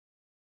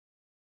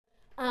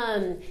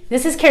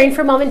This is Caring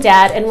for Mom and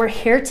Dad, and we're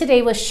here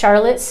today with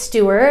Charlotte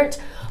Stewart,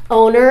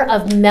 owner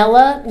of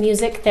Mela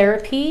Music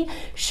Therapy.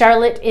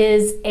 Charlotte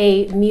is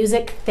a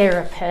music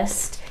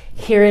therapist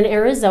here in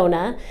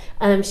Arizona.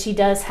 She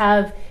does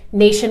have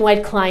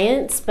nationwide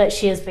clients, but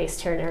she is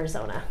based here in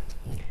Arizona.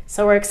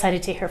 So we're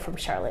excited to hear from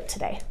Charlotte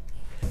today.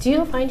 Do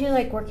you find you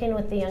like working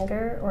with the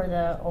younger or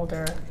the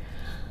older?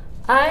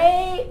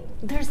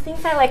 There's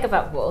things I like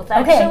about both,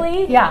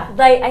 actually. Okay. Yeah.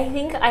 Like, I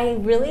think I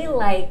really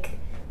like,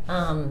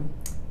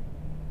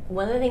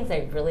 one of the things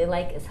I really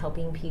like is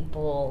helping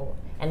people,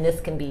 and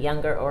this can be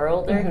younger or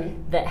older,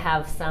 that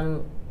have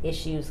some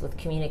issues with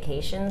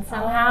communication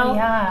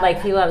somehow.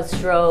 Like people have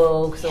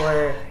strokes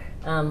or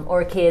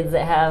kids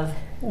that have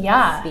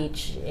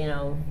speech,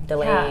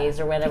 delays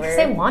or whatever. Because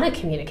they want to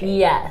communicate.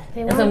 Yeah.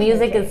 And so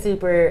music is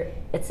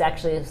it's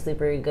actually a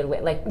super good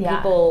way. Like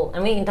people,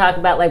 and we can talk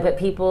about but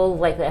people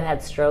like that have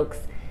had strokes,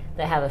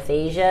 that have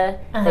aphasia,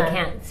 that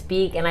can't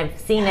speak, and I've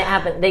seen it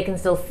happen, they can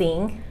still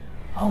sing.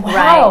 Oh,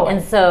 wow. Right?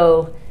 And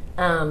so,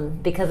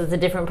 because it's a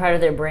different part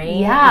of their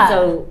brain. Yeah.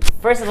 So,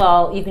 first of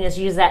all, you can just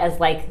use that as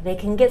they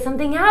can get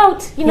something out.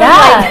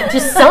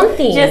 Just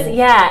something.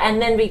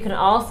 And then we can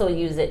also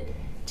use it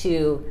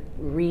to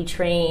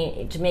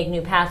retrain, to make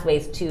new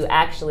pathways to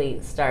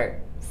actually start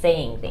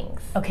saying things.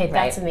 Okay,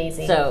 that's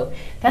amazing. So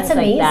that's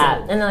amazing. Like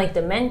that. And then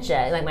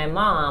dementia, like my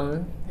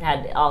mom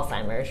had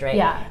Alzheimer's, right?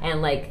 Yeah.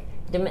 And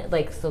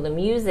so the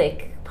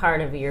music part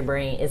of your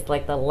brain is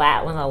one of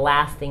the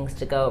last things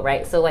to go,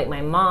 right? So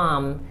my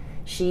mom,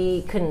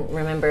 she couldn't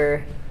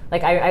remember.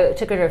 I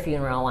took her to a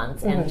funeral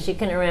once, and she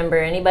couldn't remember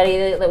anybody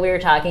that we were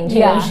talking to.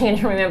 Yeah. She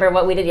couldn't remember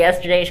what we did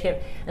yesterday.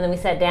 And then we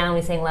sat down,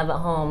 we sang Love at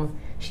Home,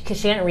 because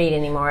she didn't read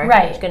anymore.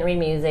 Right. She couldn't read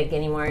music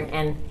anymore,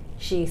 and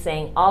she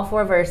sang all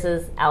 4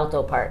 verses,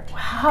 alto part.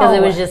 Wow. Because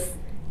it was just...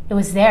 It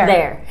was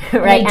there.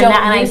 Right? And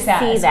I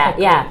see that,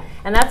 yeah.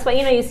 And that's why,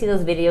 you see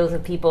those videos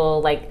of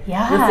people,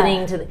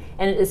 listening to...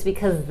 and it's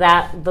because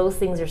those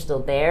things are still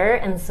there,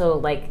 and so,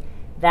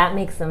 that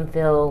makes them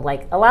feel,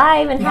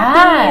 alive and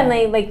happy, and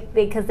they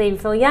because they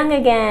feel young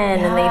again,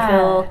 and they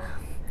feel...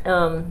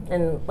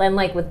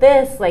 and with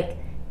this,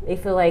 they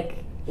feel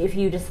like if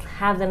you just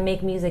have them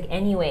make music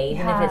anyway,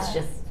 even if it's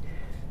just...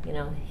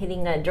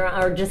 hitting a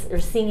drum or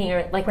singing,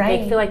 or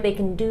they feel like they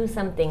can do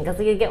something, because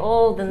they get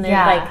old and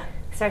they're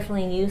start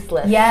feeling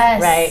useless.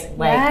 Yes. Right?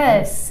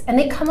 Yes. And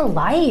they come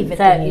alive at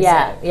the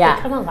music. Yeah.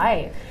 They come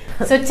alive.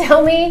 So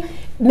tell me,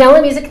 Mela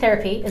Music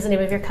Therapy is the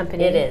name of your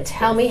company. It is.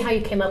 Tell me how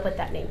you came up with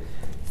that name.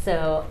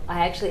 So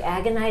I actually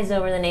agonized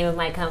over the name of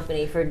my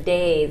company for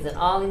days and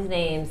all these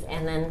names,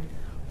 and then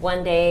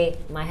one day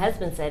my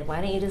husband said,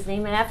 "Why don't you just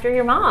name it after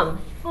your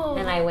mom?" Oh.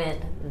 And I went,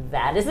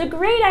 "That is a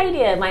great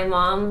idea." My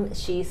mom,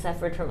 she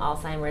suffered from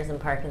Alzheimer's and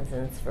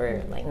Parkinson's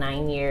for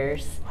 9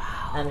 years.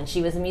 Wow. And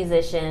she was a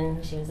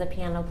musician. She was a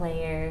piano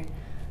player.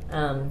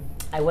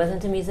 I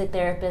wasn't a music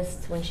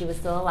therapist when she was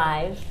still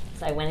alive,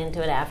 so I went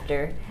into it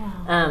after.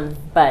 Wow.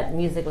 But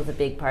music was a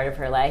big part of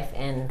her life,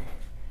 and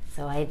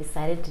so I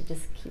decided to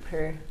just keep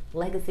her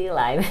legacy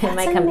alive in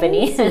my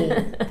company.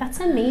 That's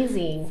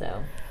amazing.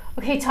 So.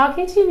 Okay,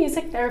 talking to you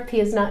music therapy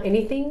is not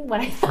anything what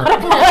I thought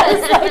it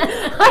was.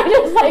 I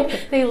just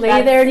they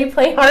lay there and you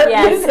play harp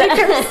music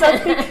or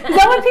something. Is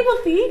that what people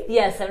think?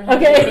 Yes,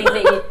 sometimes they think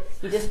that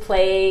you just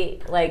play,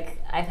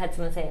 I've had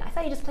someone say, "I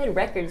thought you just played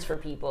records for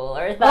people,"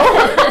 or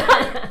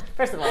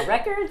first of all,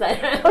 records?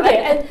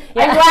 Okay, and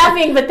I'm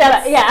laughing, but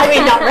that's,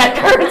 not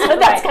records, but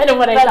that's kind of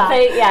what I thought.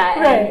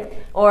 Right.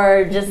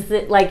 Or just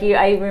I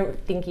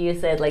think you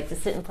said,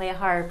 just sit and play a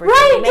harp or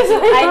something.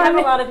 I have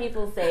a lot of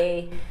people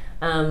say,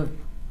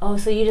 "Oh,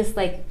 so you just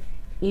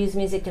use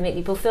music to make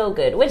people feel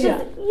good," which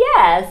is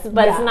yes,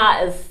 but it's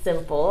not as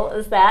simple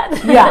as that.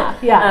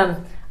 Yeah.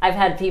 I've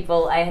had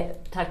people. I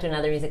talked to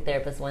another music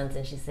therapist once,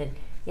 and she said,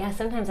 "Yeah,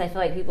 sometimes I feel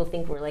like people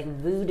think we're like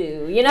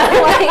voodoo, it's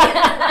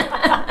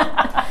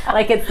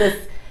this,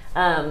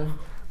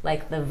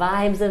 the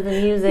vibes of the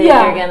music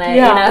are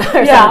gonna,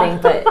 or something."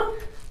 But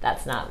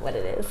that's not what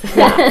it is.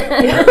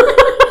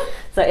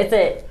 So it's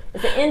an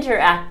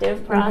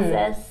interactive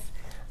process.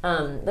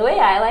 The way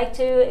I like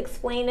to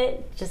explain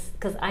it, just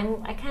because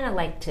I kind of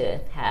like to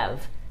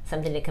have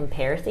something to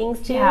compare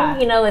things to,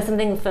 like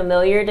something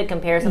familiar to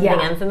compare something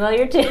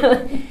unfamiliar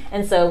to.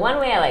 And so one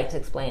way I like to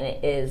explain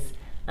it is,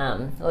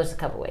 there's a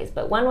couple ways,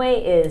 but one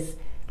way is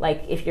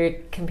if you're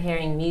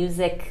comparing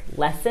music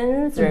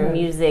lessons or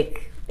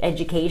music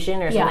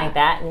education or something like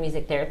that, and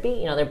music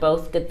therapy, they're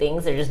both good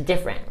things, they're just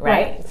different,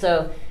 right?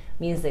 So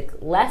music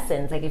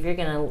lessons, if you're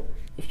gonna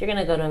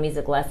go to a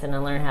music lesson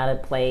and learn how to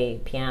play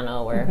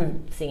piano or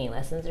singing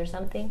lessons or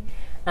something,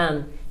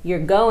 you're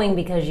going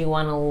because you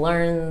want to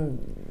learn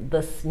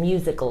this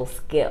musical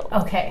skill.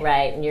 Okay.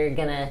 Right? And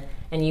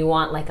you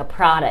want a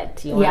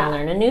product. You want to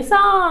learn a new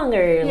song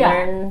or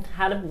learn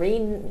how to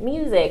read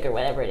music or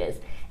whatever it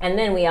is. And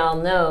then we all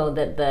know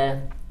that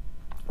the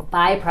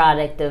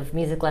byproduct of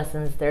music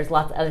lessons, there's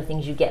lots of other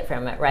things you get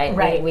from it, right?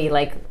 Right. We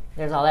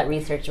there's all that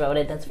research about what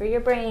it does for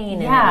your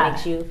brain, and it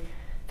makes you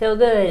feel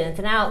good, and it's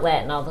an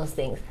outlet and all those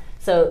things.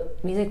 So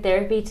music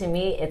therapy, to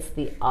me, it's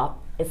the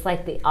it's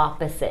like the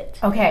opposite.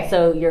 Okay.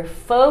 So your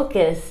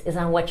focus is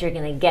on what you're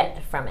going to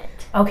get from it.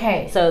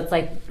 Okay. So it's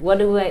like, what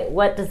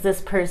does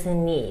this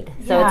person need?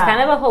 So it's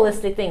kind of a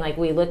holistic thing. Like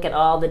we look at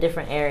all the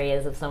different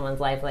areas of someone's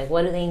life. Like,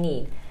 what do they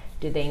need?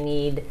 Do they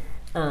need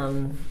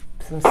some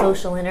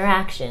social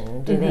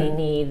interaction? Do they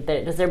need,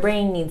 does their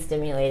brain need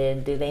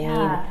stimulated? Do they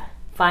need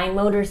fine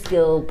motor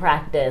skill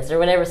practice or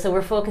whatever? So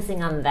we're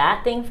focusing on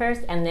that thing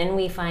first, and then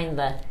we find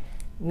the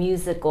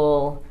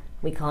musical,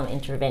 we call them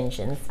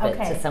interventions, but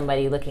to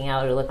somebody looking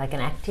out, it'll look like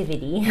an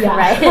activity,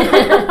 right?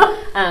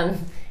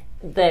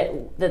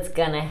 That's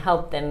gonna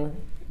help them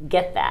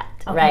get that,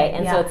 right?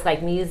 And so it's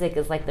like music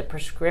is like the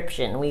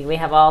prescription. We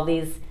have all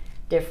these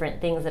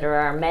different things that are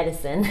our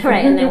medicine,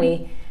 right? And then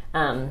we,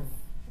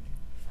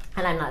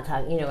 and I'm not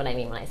talking, you know what I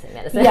mean when I say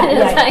medicine.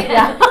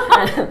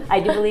 I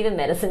do believe in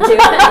medicine too.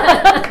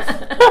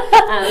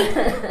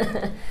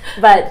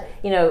 But,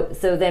 you know,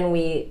 so then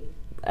we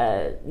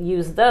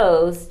use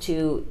those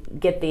to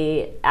get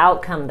the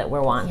outcome that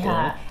we're wanting.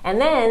 And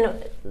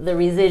then the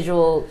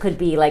residual could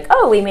be like,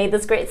 oh, we made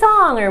this great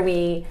song, or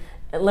we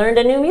learned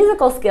a new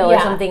musical skill or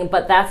something,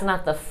 but that's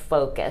not the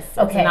focus.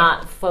 It's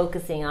not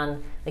focusing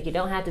on, like, you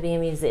don't have to be a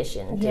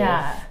musician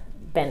to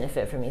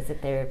benefit from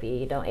music therapy.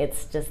 You don't,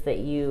 it's just that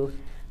you,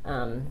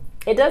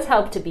 it does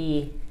help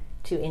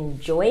to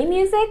enjoy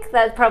music.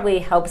 That probably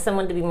helps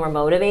someone to be more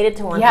motivated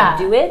to want to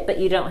do it, but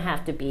you don't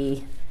have to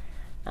be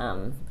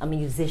a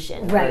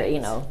musician or, you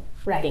know,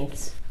 think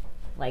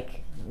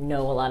like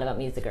know a lot about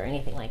music or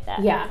anything like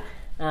that.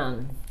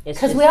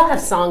 Because we all have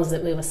songs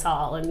that move us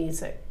all, and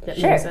music that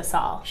moves us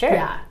all.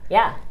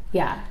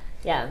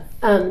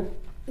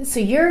 So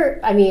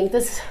I mean,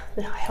 this,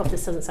 I hope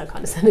this doesn't sound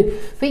condescending,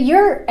 but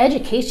your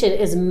education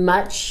is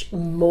much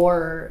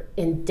more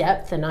in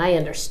depth than I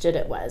understood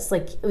it was.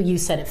 Like you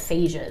said,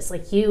 aphasias,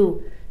 like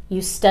you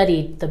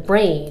studied the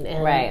brain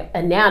and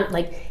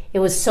like it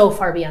was so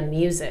far beyond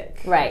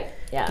music.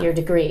 Your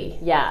degree.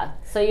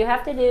 So you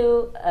have to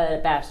do a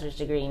bachelor's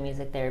degree in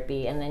music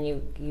therapy, and then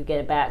you get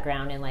a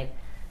background in like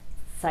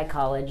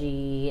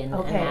psychology and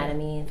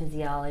anatomy and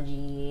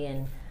physiology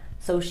and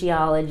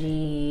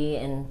sociology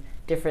and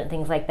different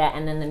things like that,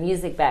 and then the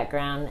music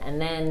background,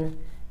 and then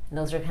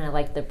those are kind of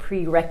like the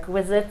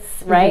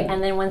prerequisites, right?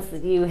 And then once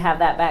you have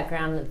that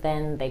background,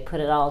 then they put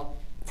it all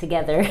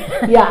together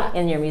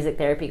in your music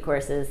therapy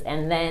courses,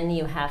 and then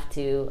you have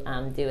to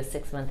do a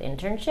 6-month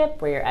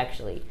internship where you're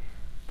actually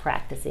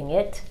practicing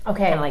it,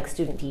 kind of like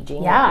student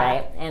teaching,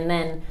 right? And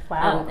then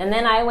and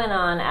then I went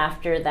on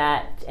after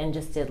that and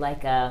just did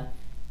like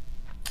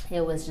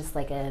it was just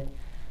like a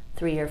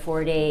 3 or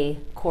 4 day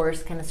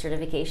course kind of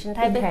certification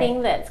type of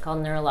thing that's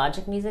called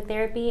neurologic music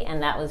therapy,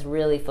 and that was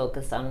really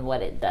focused on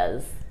what it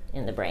does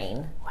in the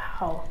brain.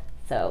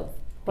 So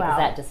because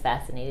that just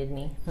fascinated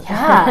me.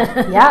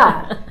 That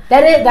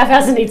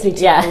fascinates me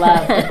too. I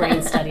love the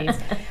brain studies.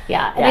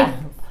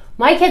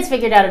 My kids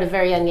figured out at a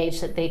very young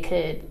age that they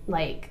could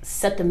like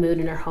set the mood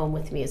in their home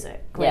with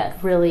music.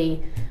 Like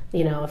really,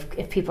 you know,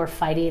 if people are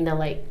fighting, they'll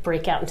like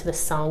break out into the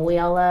song we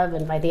all love,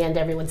 and by the end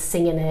everyone's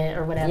singing it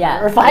or whatever.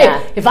 Or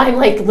if I'm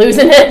like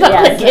losing it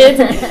on the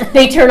kids,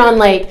 they turn on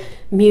like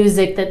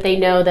music that they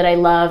know that I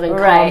love and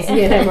calms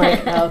me, and I'm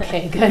like,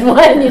 okay, good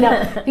one, you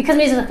know, because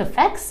music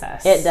affects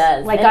us. It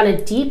does. Like on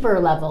a deeper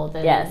level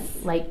than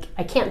like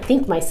I can't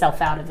think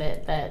myself out of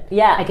it, but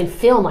I can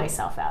feel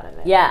myself out of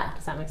it.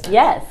 Does that make sense?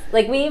 Yes.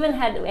 Like we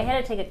had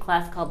to take a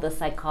class called the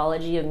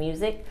psychology of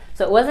music.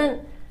 So it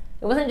wasn't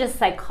just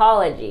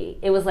psychology.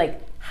 It was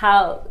like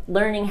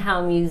learning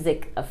how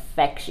music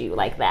affects you,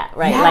 like that,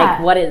 right? Like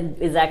what it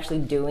is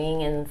actually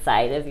doing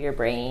inside of your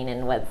brain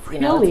and what's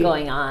what's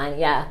going on.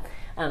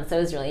 So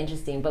it was really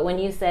interesting. But when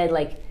you said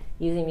like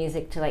using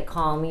music to like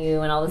calm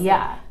you and all this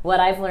stuff, what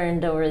I've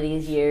learned over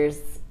these years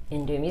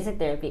in doing music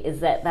therapy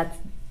is that that's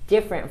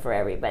different for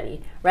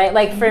everybody, right?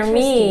 Like for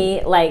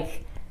me,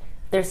 like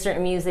there's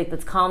certain music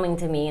that's calming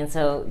to me, and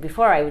so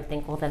before I would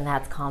think, well, then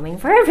that's calming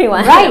for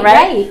everyone,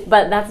 right?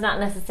 But that's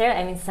not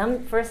necessarily. I mean,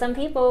 for some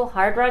people,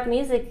 hard rock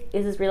music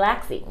is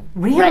relaxing.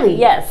 Really? Right?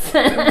 Yes.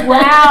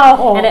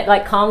 Wow. And it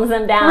like calms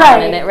them down,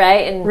 and it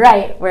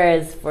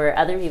whereas for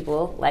other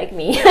people like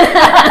me,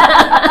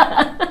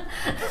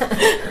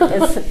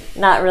 it's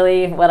not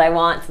really what I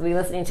want to be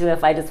listening to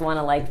if I just want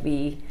to like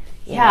be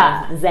you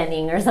know,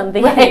 zenning or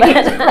something.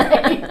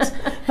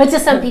 But to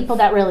some people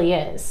that really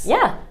is.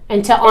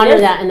 And to honor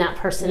that in that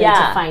person and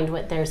to find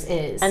what theirs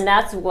is. And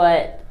that's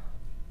what,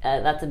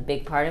 that's a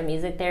big part of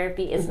music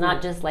therapy. It's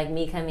not just like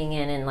me coming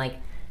in and like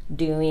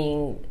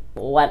doing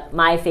what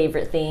my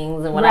favorite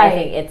things and what I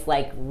think. It's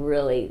like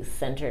really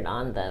centered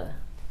on the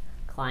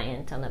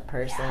client, on the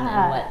person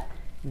and what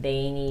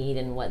they need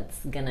and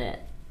what's going to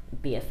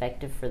be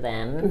effective for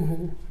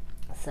them.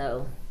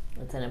 So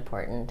it's an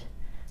important...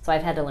 So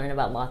I've had to learn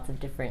about lots of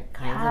different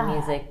kinds of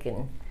music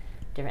and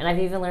I've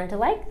even learned to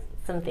like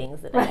some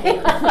things that I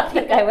didn't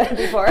think I would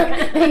before.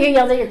 You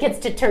yelled at your kids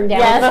to turn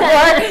down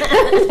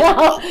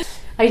before.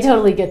 I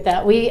totally get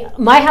that.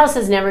 My house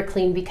is never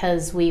clean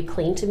because we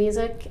clean to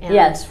music,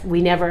 and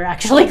we never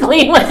actually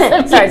clean with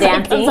the start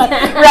dancing.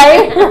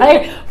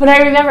 right. But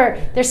I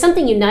remember there's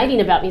something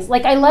uniting about music.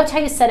 Like I loved how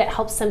you said it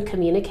helps them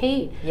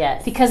communicate.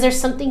 Yes. Because there's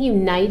something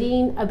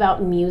uniting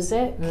about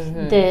music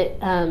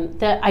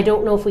that I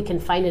don't know if we can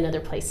find in other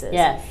places.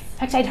 Yes. In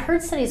fact, I'd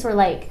heard studies where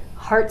like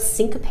hearts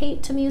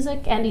syncopate to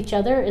music and each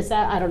other. Is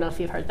that, I don't know if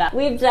you've heard that.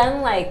 We've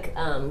done like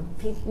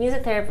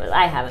music therapists,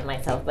 I haven't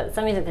myself, but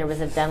some music therapists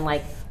have done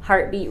like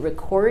heartbeat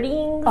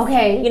recordings.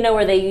 Okay. You know,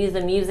 where they use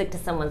the music to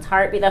someone's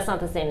heartbeat. That's not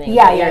the same thing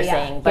that you're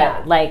saying,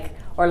 but like,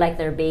 or like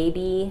their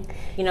baby,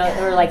 you know,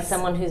 or like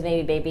someone whose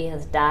maybe baby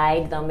has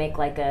died, they'll make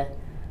like a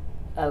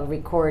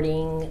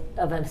recording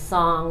of a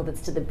song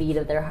that's to the beat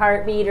of their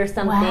heartbeat or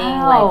something,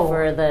 like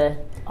for the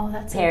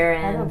that's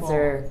parents incredible.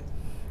 or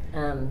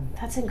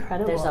that's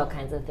incredible. There's all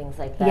kinds of things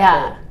like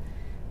that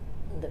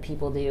that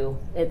people do.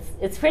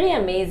 It's pretty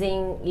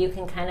amazing. You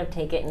can kind of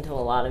take it into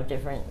a lot of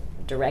different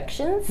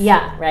directions.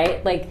 Yeah.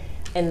 Right? Like,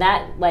 and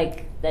that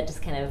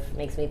just kind of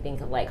makes me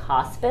think of like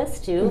hospice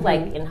too. Mm-hmm.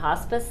 Like in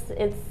hospice,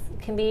 it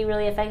can be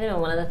really effective.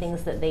 And one of the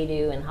things that they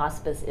do in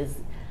hospice is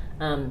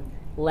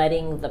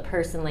letting the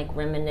person like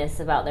reminisce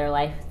about their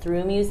life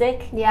through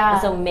music. Yeah.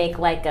 And so make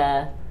like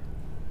a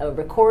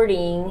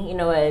recording, you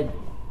know,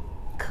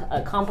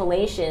 a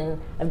compilation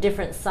of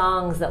different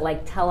songs that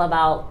like tell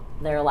about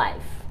their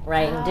life,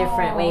 right? In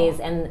different ways.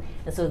 And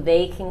so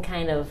they can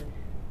kind of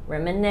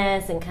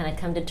reminisce and kind of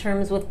come to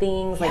terms with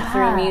things like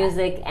through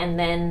music, and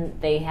then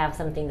they have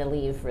something to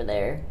leave for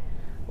their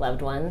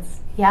loved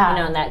ones. Yeah. You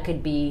know, and that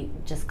could be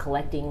just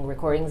collecting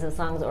recordings of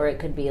songs, or it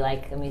could be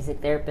like a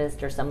music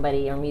therapist or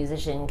somebody or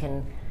musician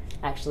can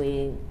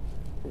actually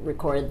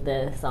record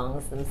the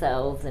songs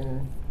themselves,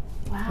 and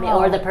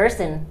or the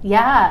person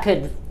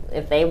could,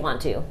 if they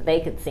want to,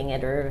 they could sing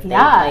it, or if they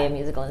play a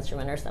musical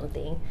instrument or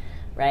something,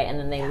 right? And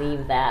then they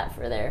leave that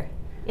for their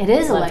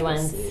loved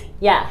ones.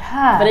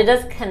 Yeah. But it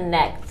does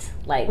connect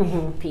like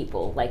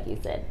people, like you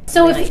said.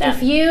 So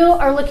if you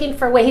are looking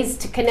for ways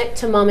to connect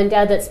to mom and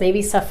dad that's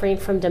maybe suffering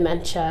from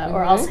dementia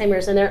or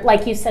Alzheimer's, and they're,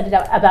 like you said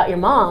about your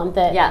mom,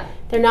 that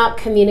they're not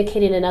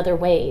communicating in other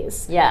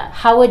ways,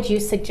 how would you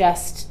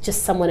suggest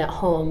just someone at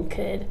home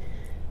could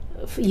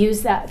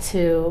use that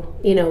to,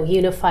 you know,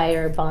 unify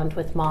or bond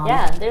with mom?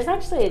 Yeah, there's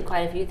actually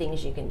quite a few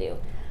things you can do.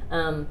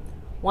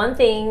 One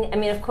thing, I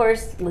mean, of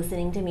course,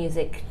 listening to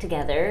music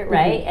together,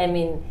 right? I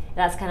mean,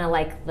 that's kind of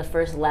like the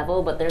first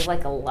level, but there's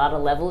like a lot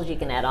of levels you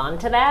can add on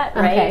to that,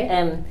 right? Okay.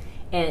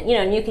 And you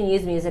know, and you can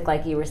use music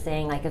like you were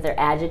saying, like if they're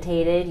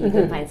agitated, you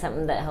can find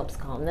something that helps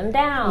calm them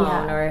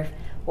down,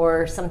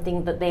 or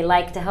something that they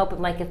like to help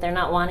them, like if they're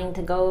not wanting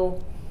to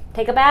go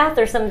take a bath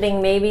or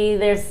something, maybe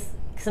there's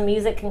some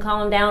music can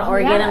calm them down,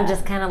 or get them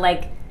just kind of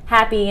like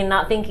happy and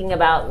not thinking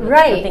about the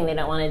thing they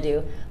don't want to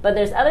do. But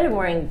there's other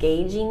more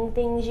engaging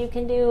things you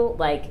can do,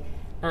 like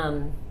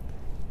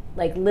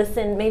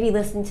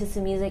listen to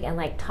some music and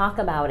like talk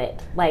about it,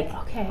 like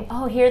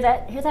oh, hear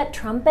that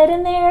trumpet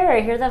in there,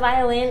 or hear the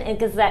violin, and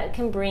because that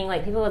can bring,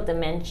 like, people with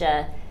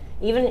dementia,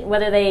 even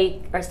whether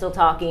they are still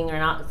talking or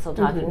not still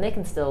talking, they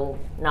can still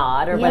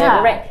nod or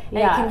whatever, right? And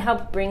it can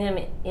help bring them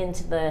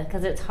into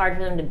because it's hard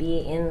for them to be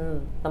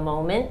in the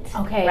moment,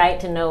 right?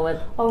 To know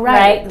what,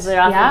 right? Because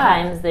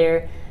oftentimes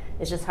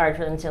it's just hard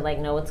for them to like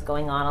know what's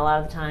going on a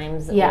lot of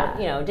times, or,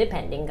 you know,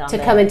 depending on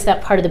come into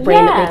that part of the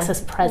brain that makes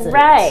us present,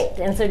 right?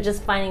 And so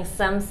just finding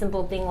some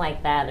simple thing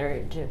like that,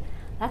 or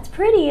that's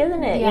pretty,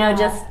 isn't it? You know,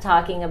 just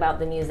talking about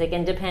the music,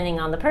 and depending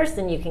on the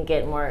person, you can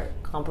get more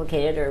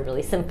complicated or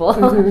really simple,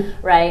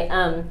 right?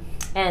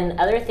 And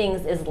other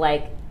things is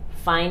like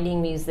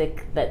finding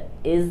music that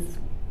is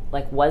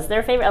like was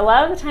their favorite. A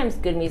lot of the times,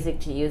 good music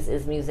to use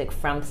is music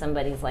from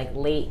somebody's like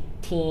late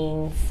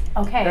teens,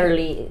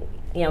 early.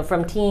 You know,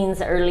 from teens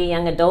to early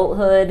young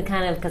adulthood,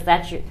 kind of, because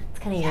it's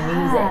kind of your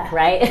music,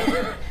 right?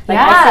 Like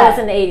I still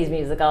listen to 80s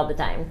music all the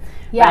time,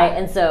 right?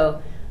 And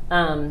so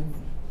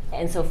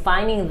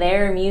finding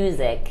their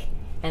music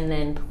and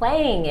then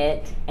playing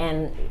it,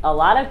 and a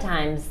lot of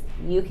times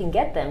you can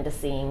get them to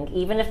sing,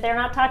 even if they're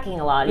not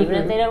talking a lot, even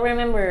if they don't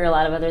remember a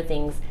lot of other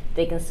things,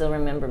 they can still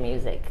remember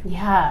music.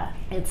 Yeah.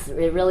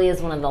 It really is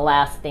one of the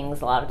last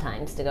things a lot of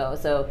times to go.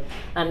 So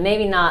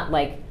maybe not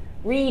like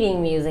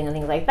reading music and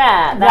things like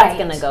that, that's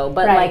gonna go,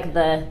 but like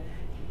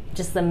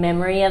just the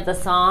memory of the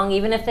song,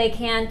 even if they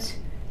can't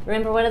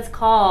remember what it's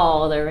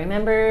called or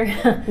remember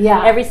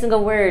every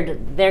single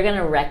word, they're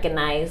gonna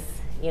recognize,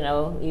 you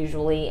know,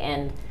 usually,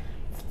 and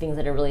things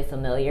that are really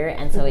familiar,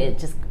 and so it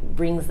just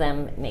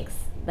makes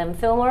them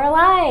feel more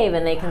alive,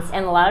 and they can,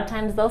 and a lot of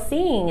times they'll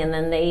sing, and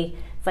then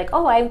it's like,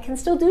 oh, I can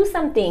still do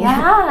something,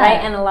 right?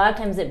 And a lot of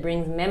times it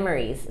brings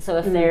memories. So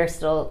if they're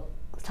still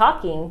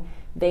talking,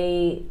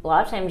 a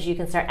lot of times you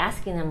can start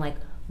asking them, like,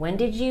 when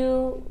did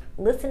you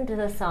listen to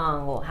the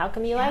song? Well, how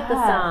come you like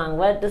the song?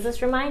 What does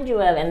this remind you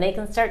of? And they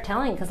can start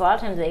telling, because a lot of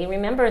times they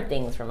remember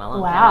things from a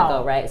long time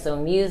ago, right? So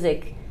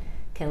music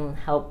can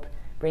help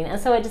bring, and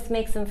so it just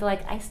makes them feel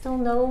like I still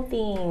know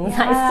things.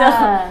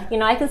 I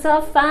still, I can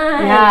still have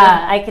fun.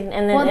 I can,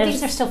 and then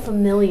things are still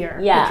familiar.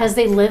 Because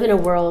they live in a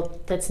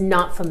world that's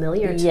not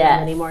familiar to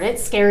them anymore, and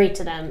it's scary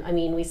to them. I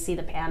mean, we see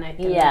the panic.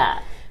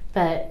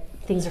 But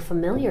things are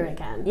familiar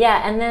again.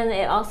 And then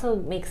it also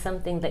makes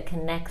something that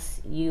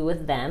connects you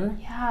with them.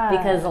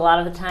 Because a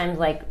lot of the times,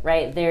 like,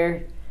 right,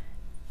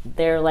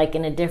 they're like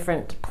in a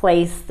different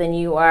place than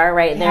you are,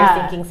 right? They're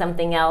thinking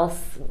something else,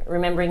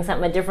 remembering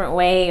something a different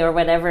way or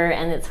whatever,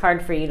 and it's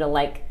hard for you to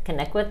like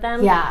connect with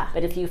them.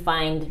 But if you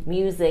find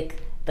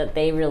music that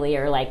they really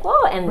are like,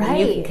 whoa, and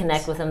you can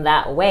connect with them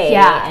that way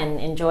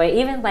and enjoy,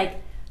 even like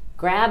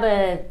grab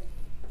a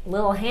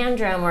little hand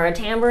drum or a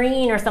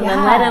tambourine or something,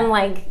 let them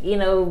like,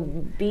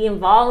 be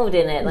involved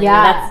in it. Like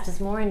that's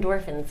just more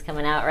endorphins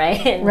coming out,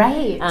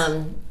 right?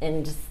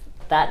 And just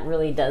that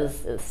really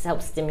does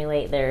help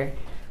stimulate their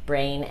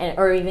brain,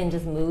 or even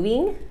just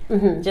moving,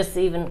 just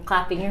even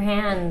clapping your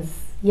hands,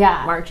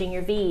 marching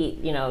your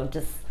feet,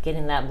 just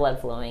getting that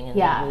blood flowing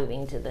and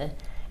moving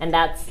and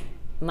that's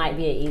might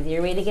be an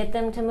easier way to get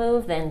them to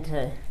move than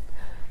to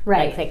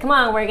like say, come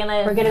on, we're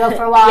gonna go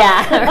for a walk.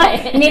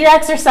 You need to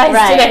exercise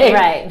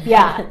today.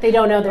 They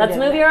don't know. Let's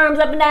move your arms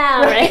up and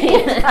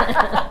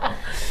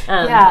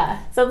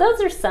down. So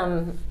those are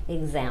some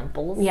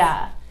examples.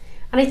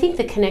 And I think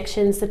the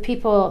connections, the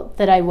people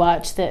that I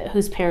watch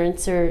whose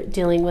parents are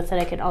dealing with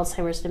like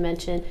Alzheimer's,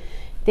 dementia,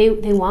 they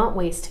want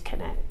ways to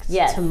connect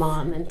to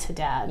mom and to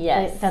dad.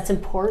 That's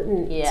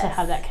important to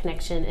have that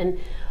connection. And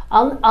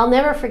I'll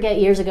never forget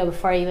years ago,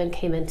 before I even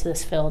came into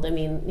this field,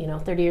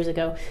 30 years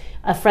ago,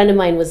 a friend of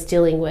mine was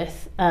dealing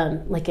with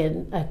like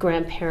a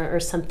grandparent or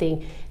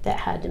something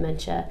that had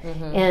dementia,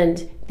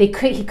 and he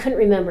couldn't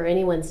remember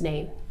anyone's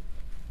name,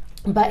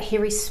 but he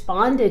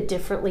responded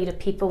differently to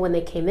people when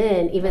they came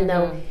in, even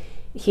though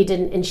he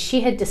didn't. And she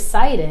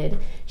decided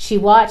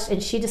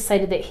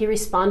that he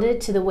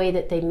responded to the way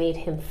that they made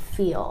him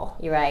feel.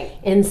 You're right.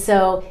 And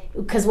so,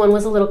 because one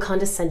was a little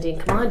condescending,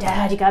 come on,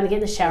 Dad, you got to get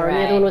in the shower. And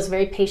the other one was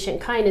very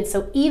patient, kind. And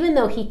so even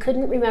though he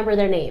couldn't remember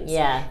their names,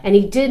 and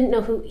he didn't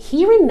know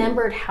he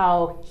remembered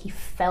how he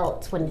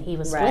felt when he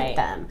was with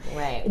them,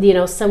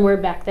 somewhere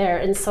back there.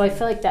 And so I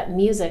feel like that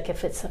music,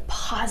 if it's a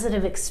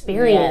positive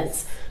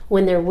experience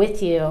when they're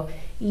with you,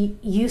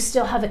 you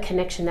still have a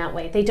connection that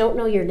way. They don't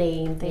know your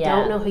name, they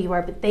don't know who you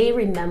are, but they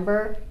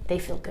remember, they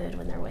feel good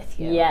when they're with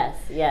you.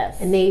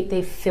 And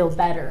they feel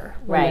better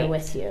when they're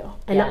with you.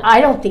 And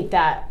I don't think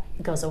that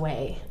goes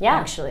away,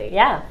 actually.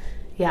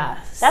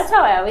 That's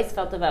how I always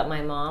felt about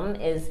my mom,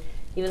 is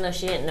even though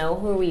she didn't know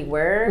who we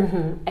were,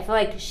 I feel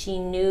like she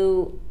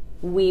knew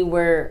we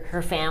were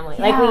her family.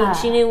 Like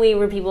she knew we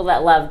were people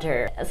that loved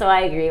her. So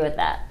I agree with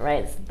that,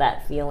 right? It's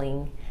that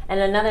feeling. And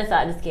another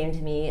thought just came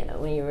to me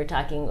when you were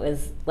talking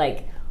was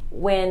like,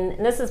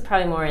 and this is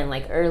probably more in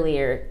like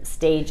earlier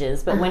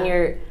stages, but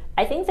when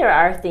I think there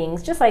are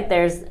things, just like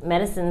there's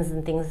medicines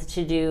and things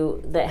to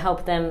do that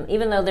help them,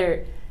 even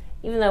though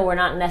we're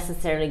not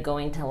necessarily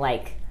going to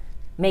like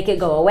make it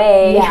go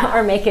away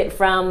or make it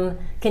from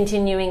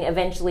continuing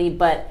eventually,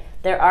 but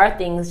there are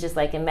things just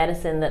like in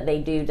medicine that they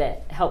do to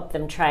help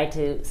them try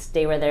to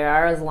stay where they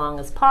are as long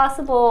as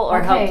possible,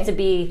 or help to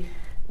be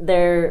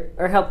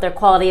help their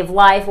quality of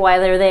life while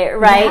they're there,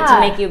 right? To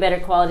make you a better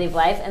quality of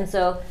life. And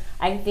so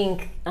I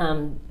think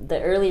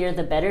the earlier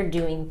the better,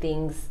 doing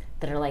things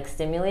that are like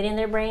stimulating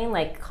their brain,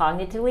 like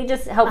cognitively,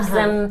 just helps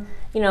them,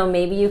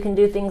 maybe you can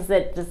do things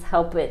that just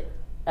help it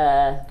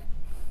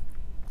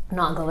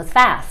not go as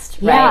fast,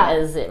 right,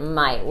 as it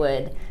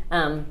would.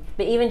 But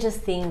even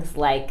just things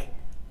like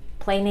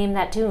play Name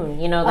That Tune,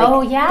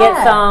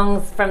 get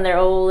songs from their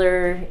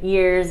older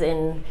years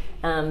and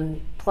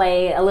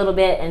play a little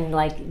bit and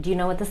like, do you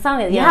know what the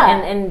song is?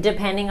 And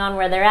depending on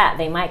where they're at,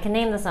 they might can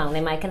name the song, they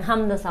might can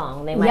hum the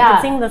song, they might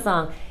can sing the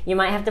song. You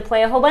might have to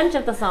play a whole bunch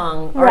of the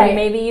song, or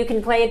maybe you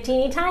can play a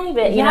teeny tiny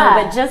bit,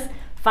 but just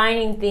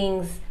finding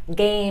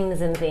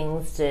games and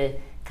things to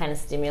kind of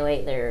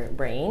stimulate their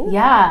brain.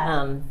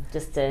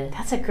 Just to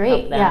that's a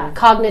great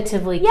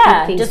cognitively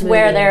keep things just moving.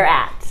 Where they're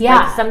at.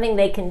 Like something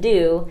they can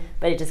do,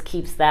 but it just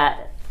keeps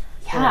that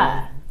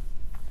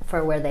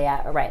for where they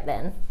are right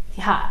then.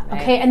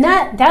 Okay, and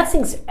that's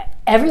things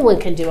everyone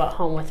can do at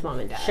home with mom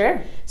and dad.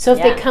 Sure. So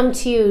if they come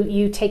to you,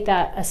 you take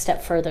that a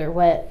step further.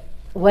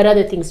 What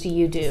other things do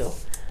you do?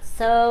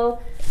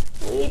 So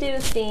we do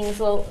things,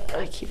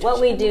 what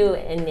we do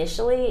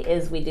initially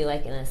is we do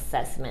like an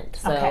assessment.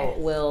 So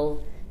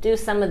we'll do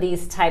some of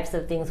these types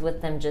of things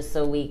with them just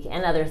so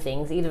and other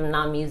things, even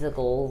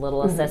non-musical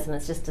little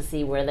assessments, just to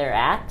see where they're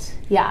at.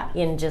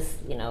 In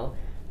just,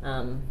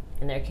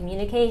 in their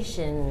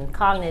communication,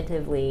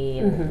 cognitively,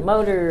 and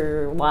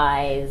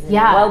motor-wise, and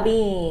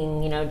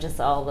well-being,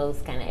 just all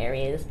those kind of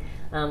areas.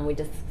 We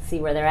just see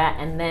where they're at,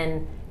 and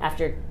then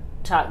after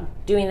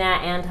doing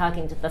that and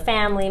talking to the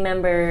family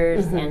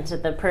members and to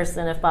the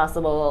person if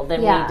possible,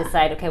 then we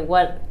decide, okay,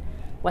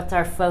 what's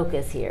our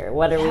focus here?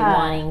 What are we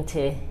wanting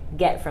to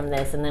get from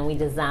this? And then we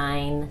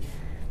design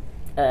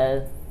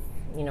a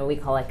we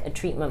call like a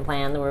treatment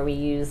plan where we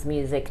use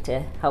music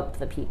to help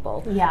the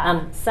people.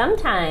 Yeah.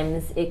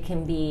 Sometimes it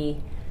can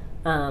be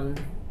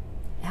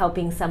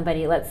helping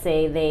somebody, let's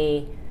say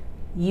they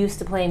used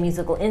to play a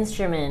musical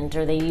instrument,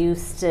 or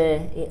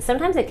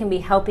sometimes it can be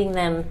helping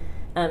them,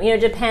 it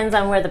depends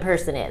on where the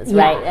person is,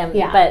 right?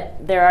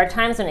 But there are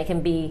times when it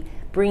can be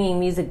bringing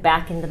music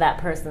back into that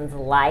person's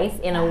life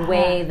in a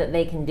way that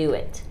they can do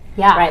it.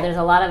 Yeah. Right? There's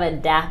a lot of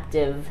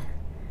adaptive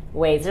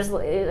ways.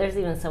 There's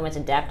even so much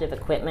adaptive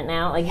equipment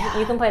now. Like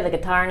you can play the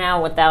guitar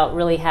now without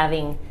really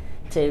having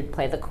to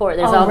play the chord.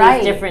 There's all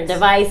these different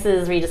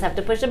devices where you just have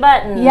to push a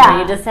button. Or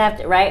you just have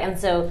to, right? And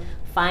so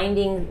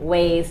finding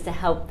ways to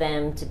help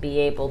them to be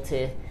able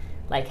to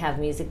like have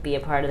music be a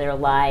part of their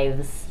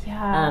lives.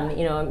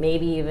 Yeah.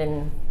 Maybe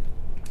even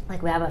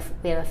like we have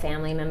a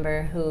family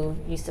member who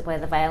used to play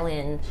the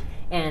violin,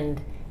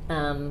 and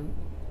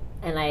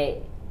I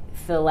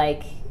feel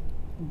like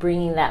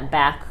bringing that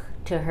back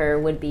to her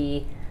would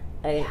be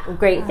a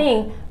great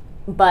thing,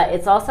 but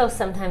it's also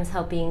sometimes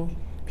helping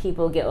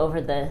people get over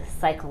the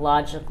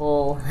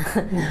psychological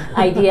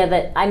idea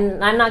that I'm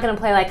not going to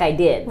play like I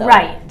did, though.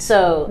 Right.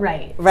 So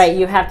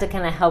you have to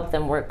kind of help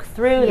them work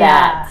through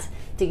that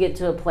to get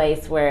to a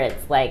place where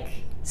it's like,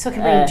 so it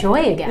can bring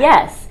joy again.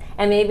 Yes.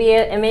 And maybe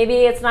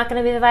it's not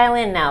going to be the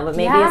violin now, but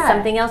maybe it's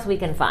something else we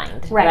can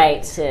find.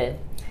 Right.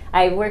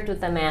 I worked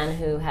with a man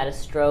who had a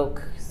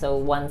stroke, so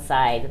one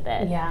side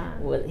that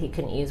he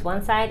couldn't use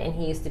one side, and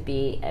he used to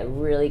be a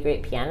really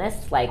great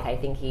pianist. Like I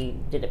think he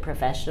did it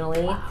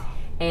professionally. Wow.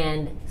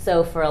 And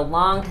so for a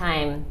long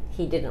time,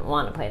 he didn't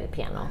want to play the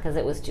piano because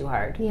it was too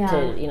hard, too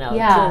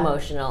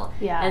emotional.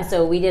 Yeah. And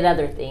so we did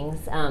other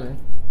things.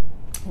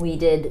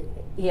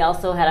 He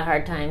also had a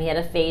hard time. He had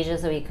aphasia,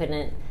 so he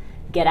couldn't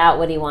get out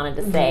what he wanted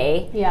to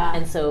say. Yeah.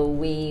 And so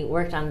we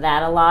worked on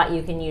that a lot.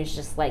 You can use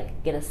just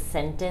like get a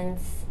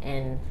sentence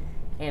and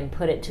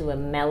put it to a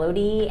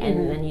melody,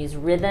 and then use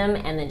rhythm,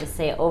 and then just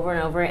say it over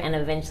and over, and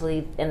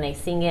eventually, and they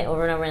sing it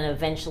over and over, and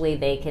eventually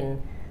they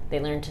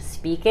learn to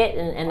speak it,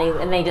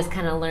 and they just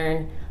kind of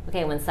learn,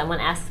 okay, when someone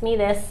asks me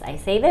this, I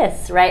say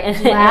this, right? And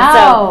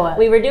so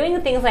we were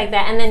doing things like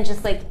that, and then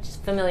just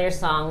familiar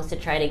songs to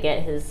try to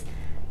get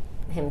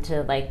him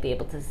to like be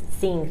able to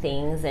sing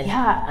things, and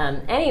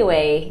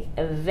anyway,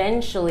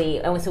 eventually,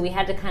 so we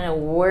had to kind of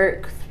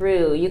work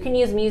through. You can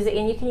use music,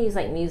 and you can use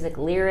like music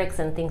lyrics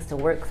and things to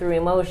work through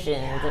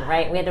emotions,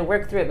 and we had to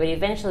work through it. But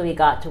eventually, we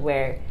got to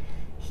where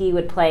he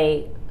would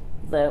play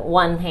the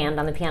one hand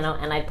on the piano,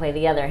 and I'd play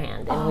the other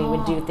hand, and we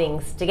would do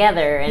things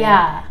together,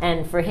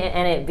 and for him,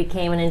 and it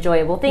became an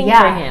enjoyable thing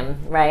for him,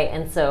 right?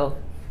 And so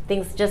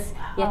things just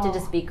you have to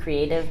just be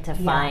creative to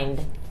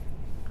find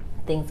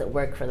things that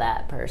work for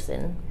that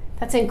person.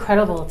 That's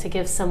incredible to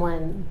give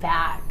someone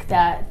back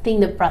that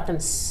thing that brought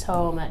them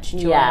so much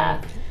joy.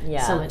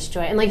 So much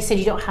joy. And like you said,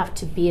 you don't have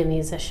to be a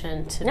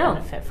musician to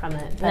benefit from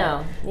it. But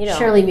no, you don't.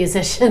 Surely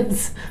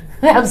musicians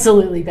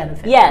absolutely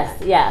benefit from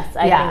it. Yes,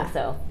 I think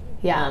so.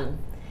 Yeah.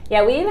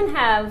 We even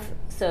have,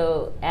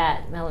 so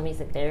at Mellow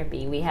Music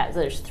Therapy,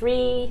 there's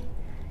 3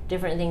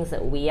 different things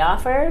that we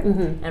offer.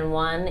 And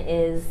one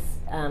is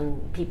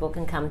people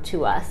can come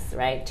to us,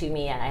 right? To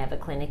me, I have a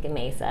clinic in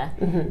Mesa.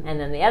 And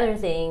then the other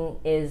thing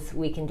is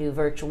we can do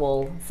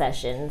virtual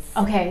sessions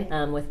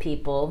with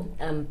people.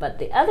 But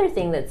the other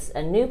thing that's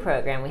a new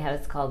program we have,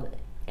 it's called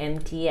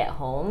MT at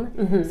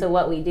Home. So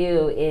what we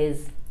do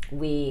is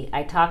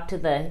I talk to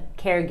the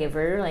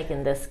caregiver, like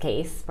in this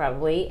case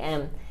probably,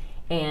 and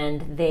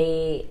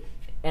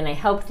I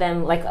help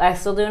them, like I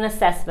still do an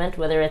assessment,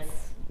 whether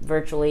it's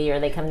virtually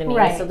or they come to me,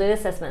 I still do the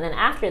assessment. And then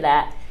after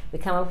that, we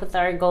come up with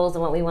our goals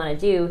and what we want to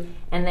do,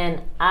 and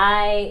then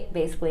I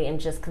basically am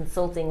just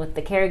consulting with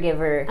the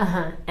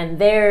caregiver, and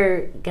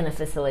they're going to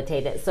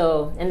facilitate it.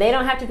 So, and they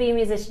don't have to be a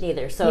musician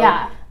either. So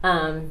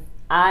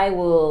I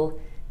will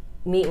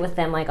meet with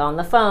them like on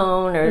the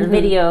phone or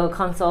video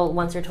consult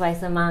once or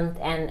twice a month,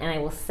 and I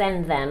will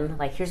send them,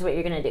 like, here's what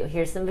you're going to do.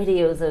 Here's some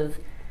videos of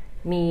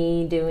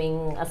me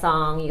doing a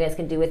song you guys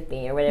can do with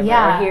me or whatever,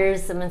 or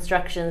here's some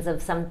instructions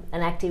of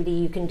an activity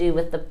you can do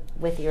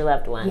with your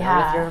loved one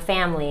or with your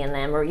family and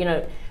them, or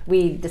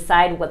we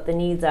decide what the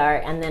needs are,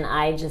 and then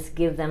I just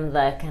give them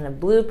the kind of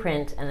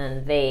blueprint, and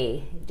then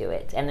they do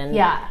it, and then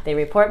they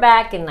report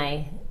back, and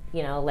I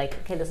like,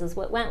 okay, this is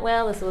what went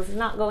well, this was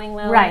not going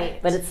well,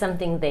 but it's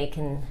something they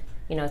can,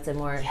 it's a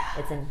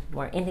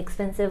more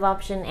inexpensive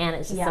option, and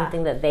it's just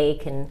something that they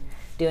can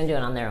do it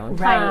on their own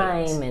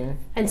time.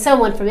 And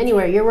someone from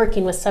anywhere. You're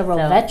working with several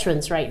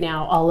veterans right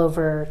now all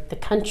over the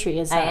country,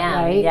 is that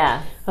right?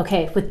 Yeah.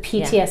 Okay, with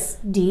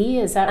PTSD,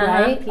 is that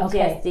right?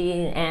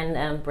 PTSD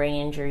and brain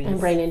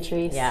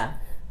injuries. Yeah.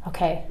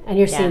 Okay, and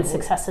you're seeing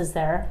successes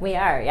there? We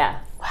are,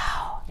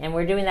 Wow. And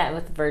we're doing that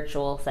with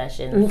virtual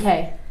sessions.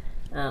 Okay.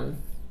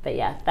 But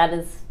that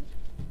is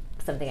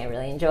something I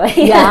really enjoy.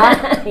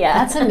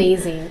 That's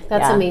amazing.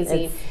 That's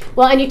amazing.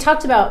 Well, and you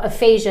talked about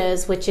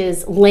aphasias, which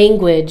is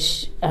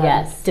language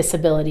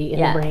disability in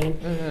the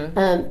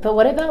brain. But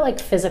what about like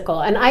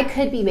physical? And I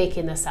could be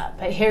making this up,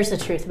 but here's the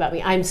truth about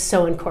me. I'm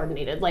so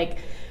uncoordinated. Like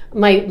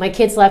my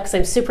kids left because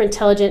I'm super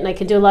intelligent and I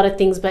can do a lot of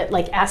things, but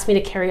like asked me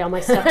to carry all my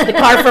stuff to the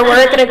car for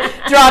work, and I'm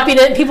dropping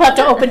it, and people have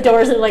to open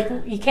doors, and like,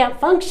 you can't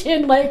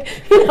function, like,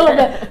 you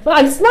know, but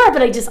I'm smart,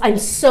 but I'm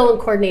so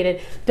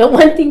uncoordinated. But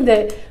one thing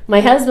that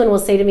my husband will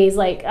say to me is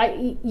like,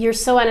 you're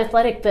so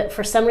unathletic, but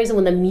for some reason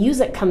when the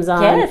music comes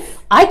on, yes.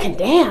 I can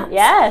dance.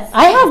 Yes.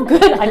 I have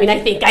good, I mean,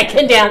 I think I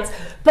can dance,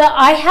 but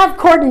I have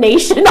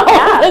coordination all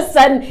of a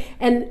sudden,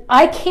 and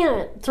I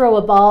can't throw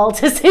a ball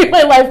to save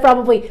my life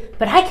probably,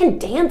 but I can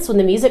dance when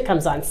the music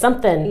comes on.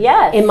 Something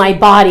in my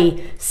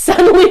body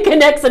suddenly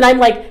connects, and I'm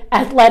like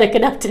athletic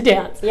enough to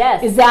dance.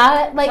 Yes. Is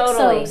that like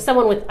totally. So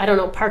someone with, I don't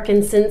know,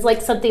 Parkinson's,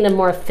 like something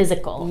more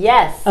physical?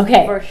 Yes.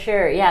 Okay. For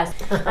sure, yes.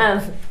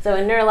 So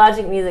in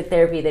neurologic music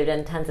therapy, they've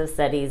done tons of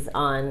studies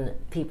on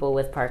people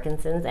with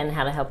Parkinson's and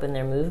how to help in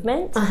their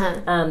movement.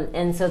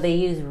 And so they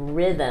use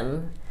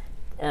rhythm,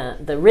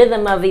 the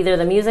rhythm of either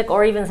the music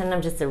or even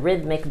sometimes just a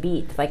rhythmic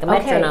beat, like a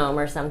metronome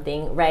or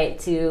something, right,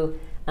 to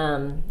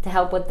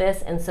help with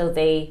this. And so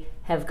they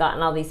have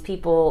gotten all these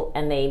people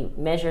and they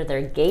measure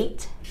their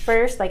gait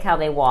first, like how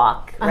they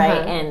walk,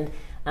 right, and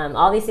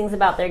all these things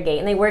about their gait.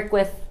 And they work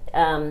with,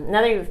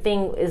 another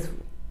thing is,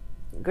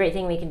 great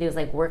thing we can do is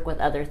like work with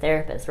other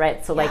therapists,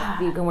 right? So like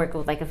you can work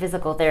with like a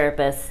physical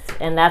therapist,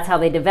 and that's how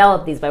they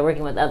develop these, by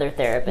working with other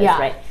therapists,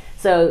 right?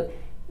 So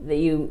that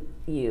you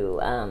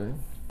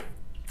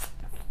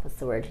what's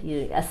the word?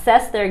 You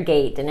assess their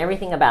gait and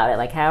everything about it,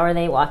 like how are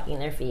they walking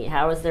their feet,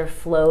 how is their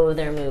flow of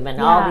their movement,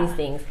 all these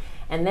things.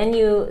 And then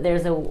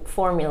there's a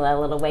formula, a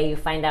little way you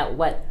find out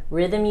what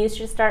rhythm you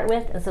should start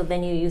with, and so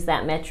then you use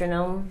that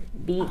metronome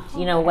beat,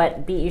 you know,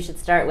 what beat you should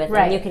start with,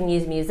 and you can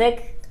use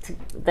music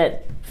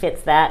that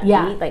fits that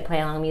beat, like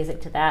play along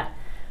music to that.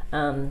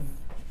 What's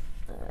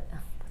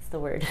the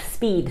word?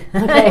 Speed,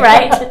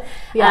 right?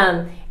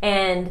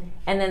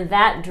 And then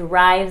that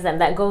drives them.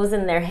 That goes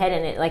in their head,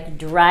 and it like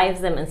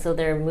drives them, and so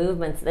their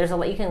movements. There's a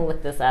lot. You can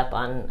look this up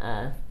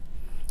on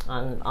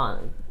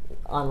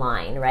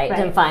online, right?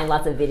 And find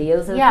lots of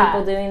videos of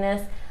people doing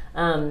this.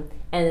 And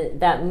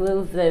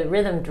the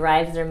rhythm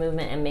drives their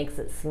movement and makes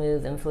it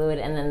smooth and fluid.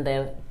 And then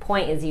the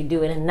point is you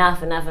do it enough,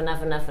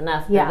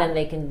 that then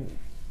they can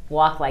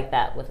walk like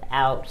that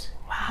without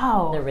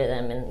the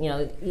rhythm. And you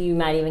know, you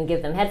might even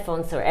give them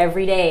headphones, so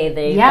every day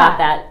they got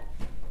that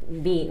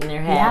beat in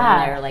their head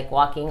and they're like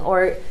walking,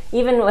 or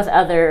even with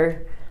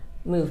other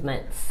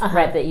movements,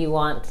 right, that you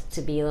want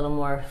to be a little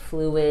more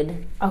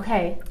fluid.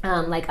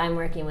 Like I'm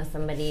working with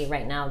somebody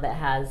right now that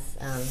has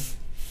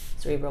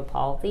cerebral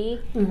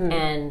palsy,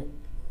 and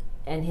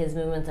his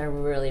movements are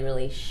really,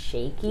 really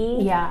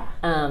shaky.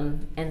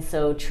 And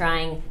so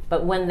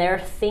but when they're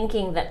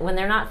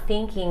not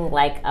thinking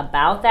like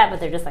about that, but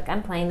they're just like,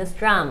 I'm playing this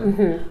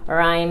drum,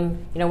 or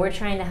we're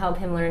trying to help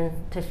him learn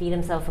to feed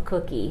himself a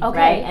cookie,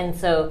 right? And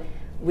so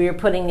we're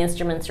putting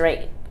instruments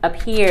right up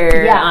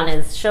here on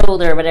his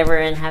shoulder or whatever,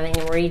 and having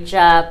him reach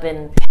up,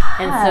 and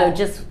so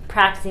just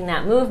practicing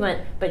that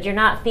movement, but you're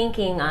not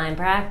thinking I'm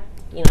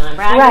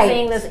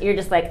practicing this. You're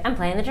just like, I'm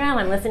playing the drum,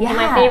 I'm listening to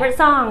my favorite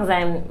songs,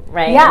 and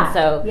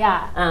so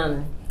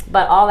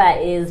but all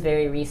that is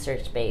very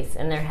research based,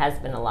 and there has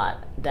been a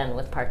lot done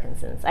with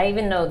Parkinson's. I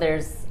even know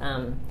there's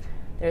a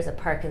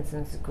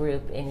Parkinson's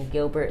group in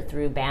Gilbert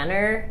through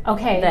Banner.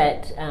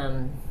 That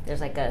there's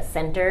like a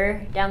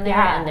center down there,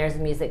 and there's a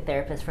music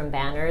therapist from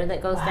Banner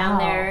that goes down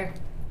there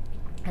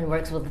and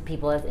works with the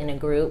people in a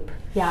group.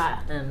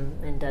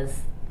 And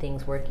does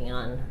things working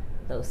on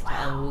those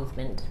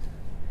movement.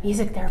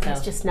 Music therapy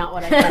is just not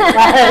what I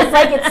thought. It's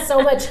like it's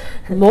so much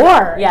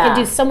more. You can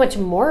do so much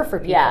more for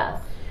people.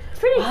 It's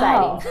pretty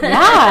exciting.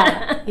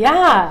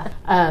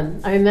 I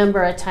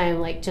remember a time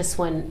like just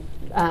when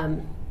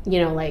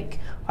like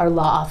our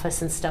law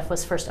office and stuff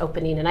was first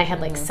opening, and I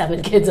had like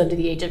 7 kids under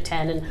the age of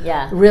 10,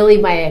 and really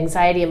my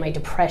anxiety and my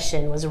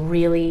depression was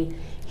really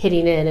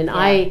hitting in, and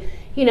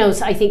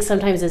so I think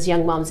sometimes as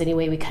young moms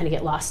anyway, we kind of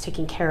get lost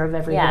taking care of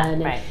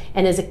everyone,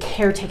 and as a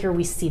caretaker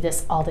we see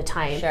this all the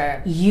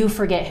time. You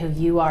forget who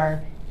you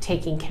are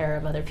taking care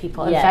of other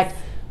people. In fact,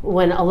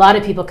 when a lot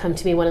of people come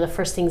to me, one of the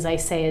first things I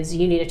say is,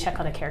 you need to check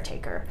on a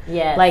caretaker.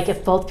 Like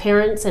if both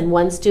parents and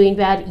one's doing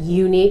bad,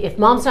 if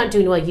mom's not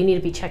doing well, you need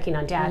to be checking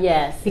on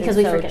dad. Because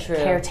we forget the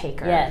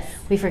caretaker.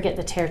 We forget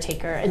the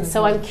caretaker. And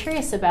so I'm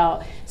curious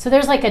about, so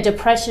there's like a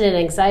depression and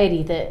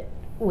anxiety that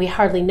we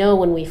hardly know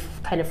when we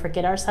kind of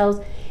forget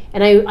ourselves.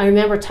 And I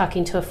remember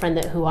talking to a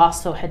friend who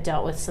also had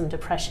dealt with some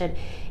depression,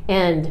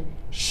 and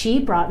she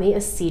brought me a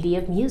CD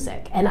of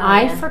music, and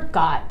I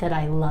forgot that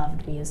I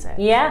loved music.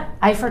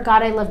 I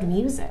forgot I loved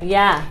music.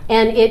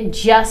 And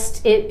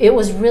it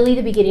was really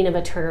the beginning of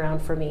a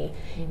turnaround for me.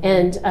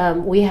 And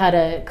we had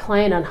a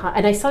client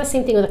and I saw the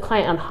same thing with a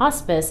client on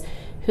hospice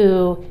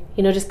who,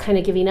 just kind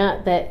of giving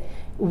up, that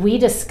we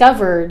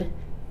discovered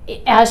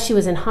as she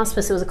was in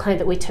hospice, it was a client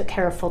that we took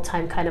care of full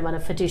time, kind of on a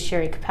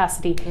fiduciary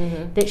capacity,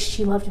 that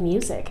she loved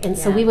music. And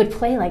so we would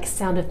play like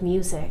Sound of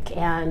Music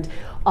and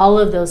all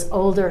of those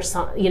older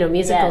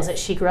musicals that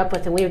she grew up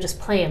with, and we would just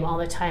play them all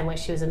the time while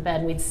she was in bed,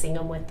 and we'd sing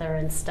them with her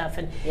and stuff.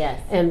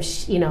 And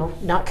she,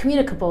 not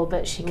communicable,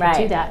 but she could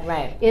do that.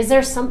 Right. Is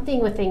there something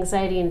with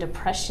anxiety and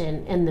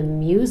depression and the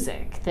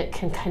music that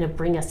can kind of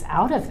bring us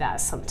out of that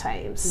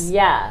sometimes?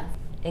 Yeah.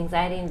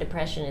 Anxiety and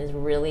depression is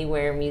really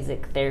where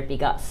music therapy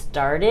got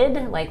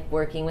started, like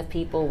working with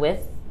people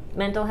with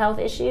mental health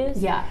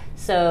issues. Yeah.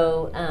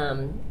 So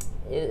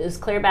it was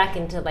clear back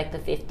into like the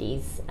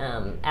 50s,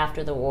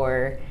 after the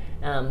war,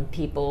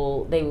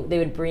 people, they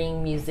would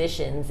bring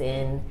musicians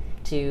in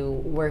to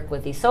work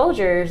with these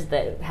soldiers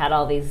that had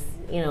all these,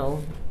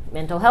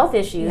 mental health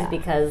issues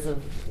because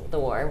of the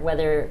war.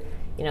 Whether,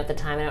 at the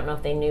time, I don't know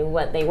if they knew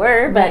what they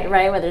were, but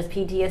whether it's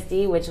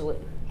PTSD, which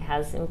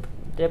has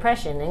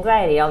depression,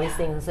 anxiety, all these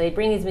things. So they'd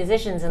bring these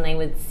musicians and they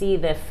would see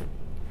the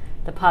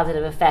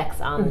positive effects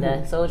on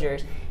the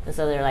soldiers. And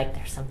so they're like,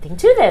 there's something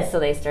to this. So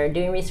they started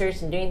doing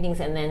research and doing things,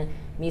 and then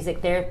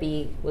music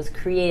therapy was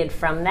created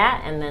from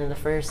that. And then the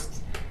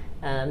first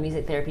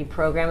music therapy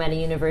program at a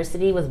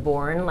university was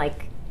born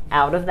like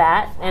out of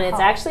that. And it's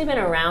actually been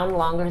around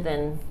longer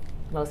than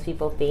most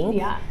people think.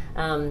 Yeah.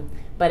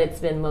 But it's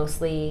been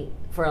mostly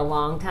for a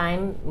long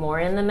time more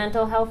in the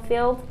mental health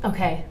field.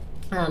 Okay.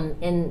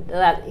 And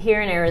that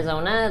here in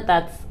Arizona,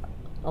 that's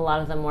a lot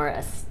of the more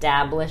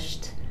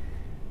established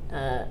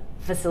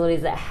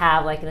facilities that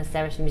have like an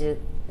established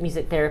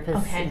music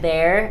therapist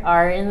there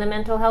are in the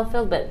mental health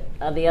field, but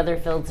the other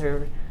fields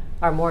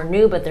are more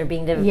new, but they're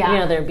being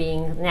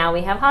now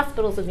we have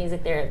hospitals with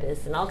music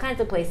therapists and all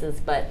kinds of places,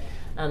 but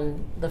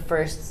the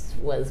first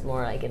was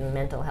more like in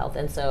mental health.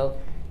 And so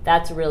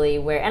that's really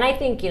where, and I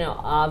think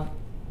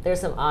there's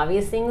some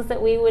obvious things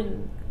that we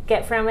would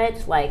get from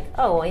it, like,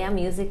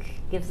 music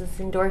gives us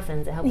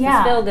endorphins, it helps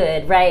us feel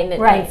good, right?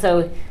 And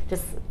so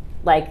just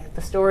like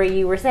the story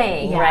you were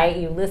saying, right?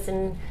 You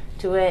listen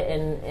to it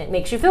and it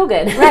makes you feel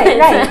good.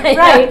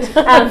 Right.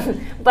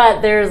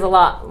 But there's a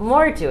lot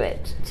more to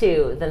it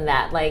too than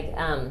that. Like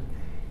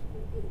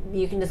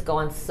you can just go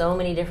on so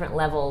many different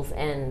levels,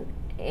 and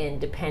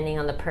depending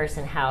on the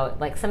person, how,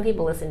 like, some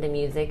people listen to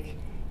music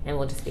and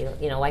we'll just be,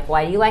 like,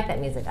 why do you like that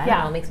music? I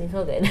don't know, it makes me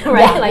feel good,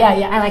 right?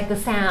 I like the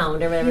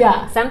sound or whatever.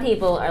 Yeah. Some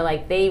people are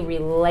like, they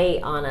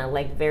relate on a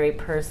like very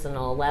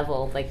personal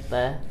level, like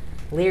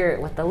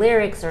what the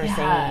lyrics are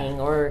saying,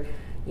 or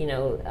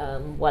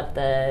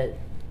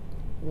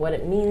what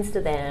it means to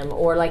them,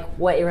 or like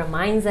what it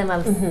reminds them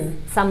of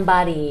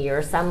somebody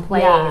or some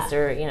place,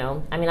 or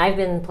I mean, I've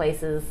been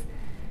places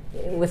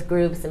with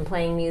groups and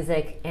playing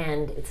music,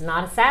 and it's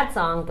not a sad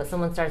song, but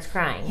someone starts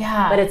crying.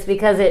 But it's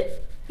because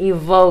it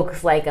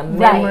evokes like a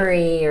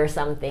memory or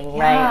something,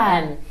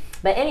 right?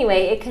 But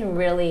anyway, it can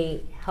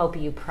really help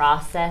you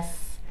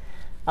process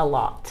a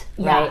lot,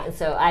 right? And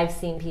so I've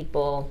seen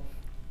people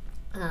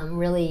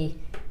really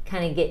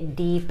kind of get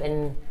deep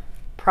and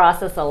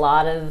process a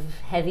lot of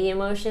heavy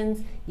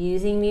emotions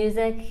using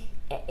music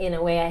in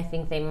a way I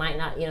think they might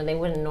not, they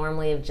wouldn't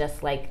normally have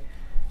just like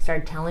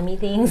started telling me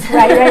things.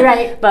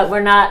 Right. But we're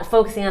not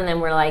focusing on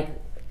them. We're like,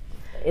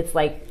 it's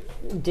like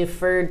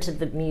deferred to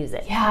the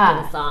music, to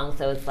the song.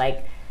 So it's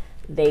like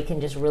they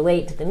can just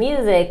relate to the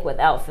music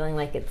without feeling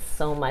like it's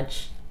so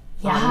much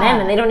on them.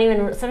 And they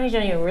sometimes you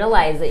don't even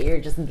realize that you're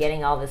just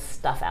getting all this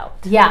stuff out.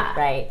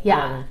 Right?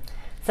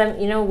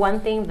 One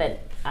thing that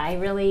I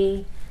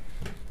really,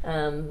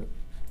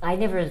 I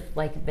never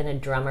like been a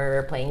drummer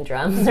or playing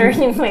drums or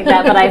anything like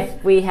that,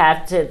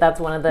 but that's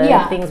one of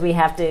the things we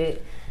have to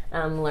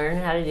learn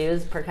how to do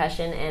is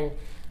percussion, and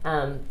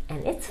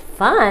it's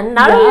fun.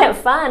 Not only is it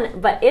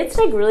fun, but it's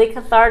like really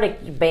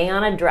cathartic to bang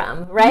on a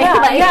drum, right?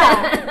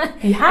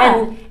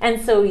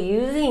 And so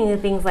using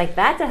things like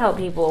that to help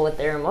people with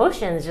their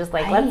emotions, just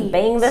like let's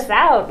bang this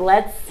out.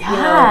 Let's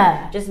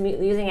just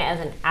using it as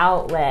an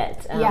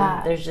outlet.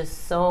 There's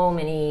just so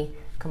many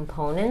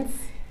components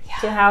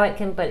to how it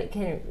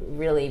can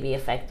really be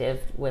effective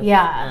with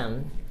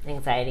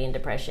anxiety and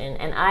depression.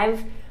 And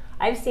I've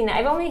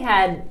only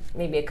had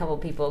maybe a couple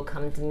people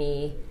come to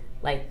me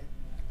like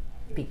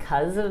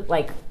because of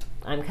like,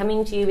 I'm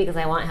coming to you because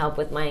I want help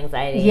with my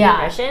anxiety and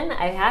depression.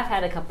 I have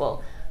had a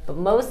couple, but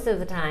most of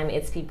the time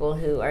it's people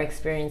who are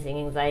experiencing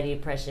anxiety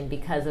and depression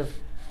because of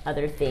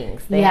other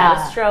things. They had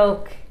a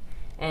stroke,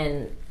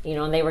 and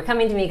they were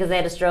coming to me because they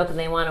had a stroke and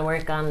they want to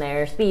work on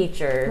their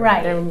speech or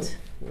their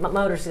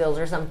motor skills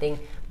or something.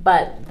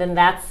 But then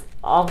that's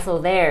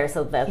also there,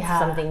 so that's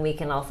something we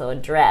can also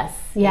address.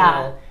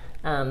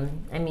 I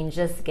mean,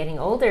 just getting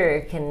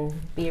older can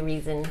be a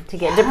reason to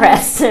get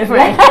depressed,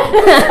 right?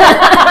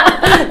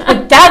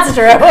 That's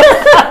true.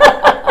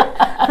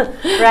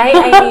 Right?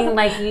 I mean,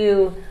 like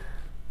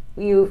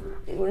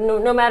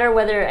no matter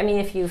whether, I mean,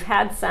 if you've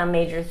had some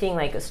major thing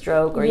like a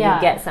stroke, or you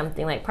get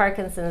something like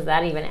Parkinson's,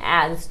 that even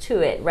adds to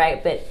it,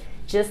 right? But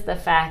just the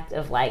fact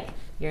of like,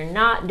 you're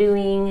not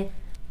doing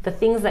the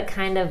things that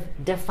kind of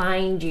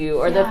defined you,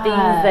 or the things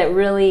that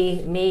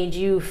really made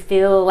you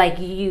feel like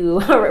you,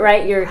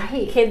 right? Your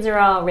kids are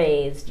all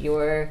raised,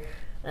 and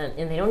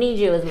they don't need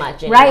you as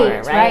much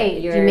anymore,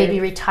 right? You may be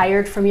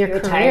retired from your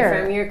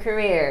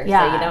career.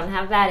 So you don't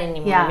have that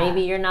anymore.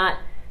 Maybe you're not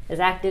as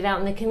active out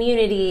in the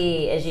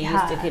community as you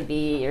used to could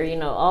be,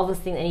 or all those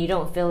things, and you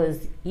don't feel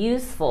as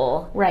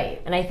useful.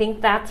 Right. And I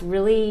think that's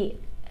really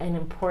an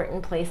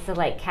important place to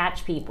like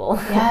catch people.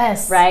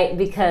 Yes. Right?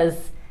 Because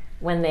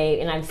when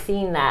and I've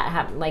seen that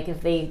happen, like if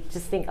they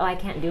just think, oh, I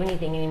can't do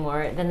anything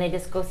anymore, then they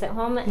just go sit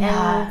home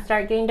and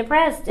start getting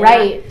depressed.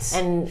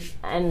 And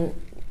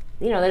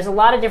there's a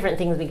lot of different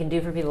things we can do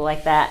for people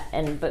like that,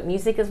 but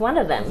music is one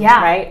of them.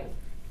 Right?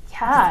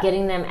 Just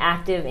getting them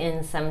active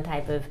in some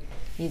type of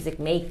music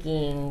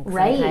making, some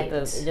type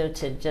of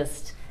to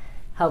just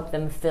help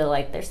them feel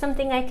like there's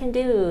something I can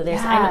do.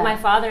 I know my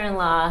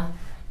father-in-law,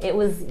 it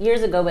was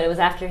years ago, but it was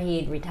after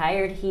he'd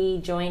retired. He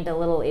joined it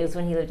was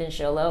when he lived in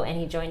Show Low, and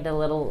he joined a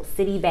little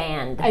city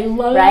band. I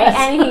love that.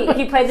 And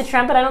he played the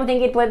trumpet. I don't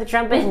think he'd played the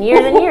trumpet in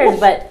years and years,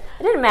 but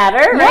it didn't matter,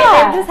 right?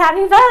 They were just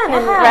having fun,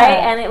 right?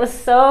 And it was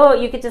so,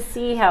 you could just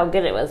see how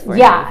good it was for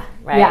him,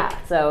 right? Yeah.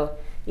 So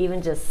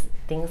even just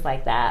things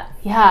like that.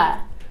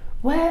 Yeah.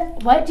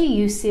 What do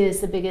you see as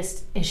the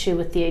biggest issue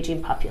with the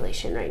aging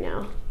population right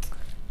now?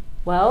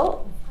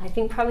 Well, I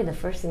think probably the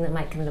first thing that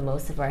might come to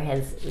most of our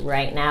heads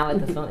right now at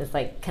this moment is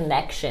like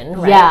connection,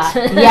 right?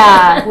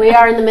 Yeah, we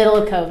are in the middle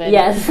of COVID.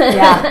 Yes.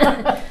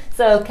 Yeah.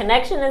 So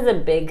connection is a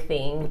big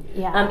thing.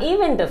 Yeah.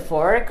 Even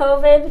before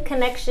COVID,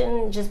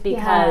 connection, just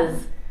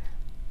because,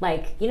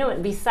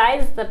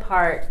 besides the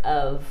part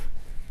of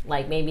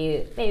like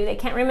maybe they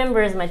can't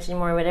remember as much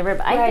anymore or whatever,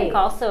 but I think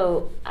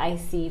also I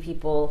see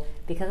people,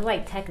 because of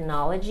like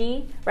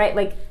technology, right?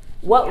 Like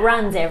what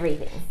runs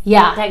everything?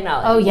 Yeah.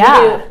 Technology. Oh,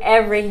 yeah. You do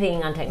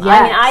everything on technology.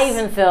 Yes. I mean, I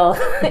even feel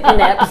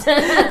inept.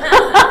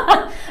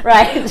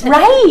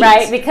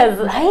 Right? Because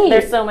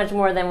there's so much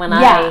more than when when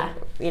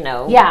we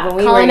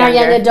calling were our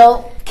young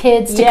adult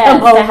kids to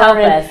come over to help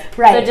us.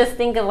 Right. So just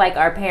think of like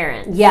our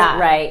parents. Yeah.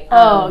 Right.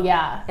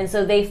 And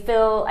so they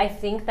feel, I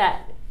think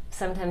that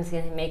sometimes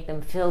can make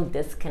them feel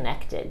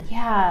disconnected.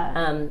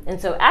 Yeah.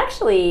 And so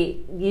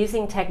actually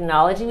using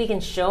technology, we can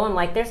show them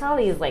like there's all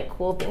these like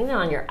cool things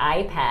on your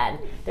iPad.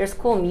 There's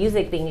cool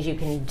music things you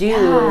can do,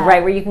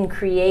 right? Where you can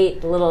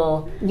create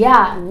little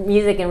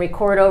music and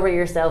record over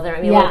yourself. There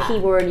might be a little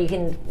keyboard you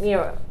can,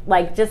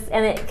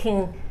 and it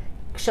can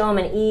show them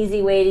an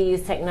easy way to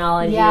use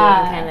technology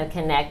and kind of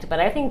connect. But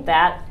I think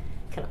that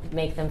can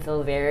make them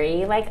feel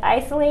very like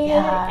isolated,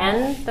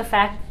 and the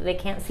fact that they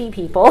can't see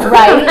people,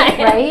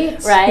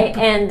 right,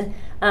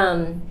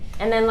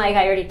 and then like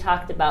I already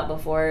talked about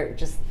before,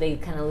 just they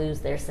kind of lose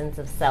their sense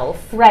of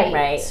self,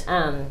 right,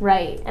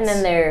 and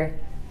then their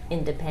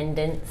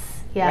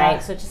independence,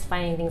 right. So just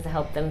finding things to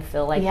help them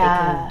feel like they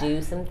can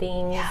do some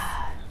things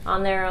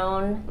on their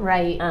own,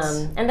 right,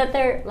 and that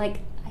they're like,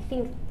 I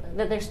think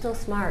that they're still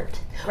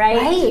smart,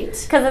 right?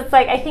 Because it's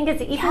like, I think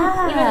it's even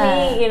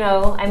me,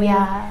 I mean,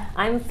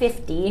 I'm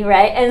 50,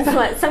 right? And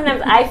so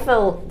sometimes I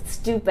feel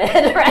stupid,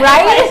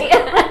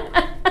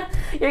 right?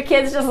 Your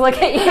kids just look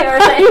at you or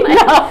something.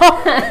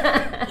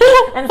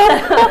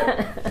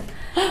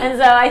 and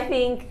so I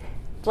think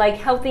like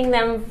helping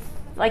them,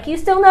 like you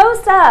still know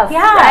stuff,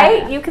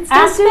 right? You can still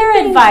ask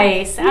their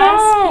advice.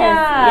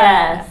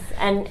 Yes.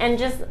 And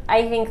just,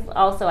 I think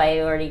also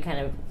I already kind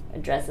of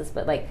addressed this,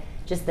 but like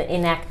just the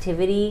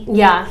inactivity,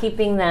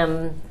 keeping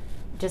them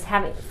just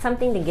having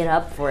something to get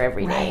up for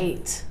every day.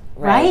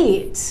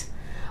 Right.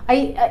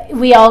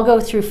 We all go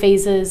through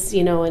phases,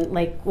 and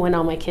like when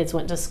all my kids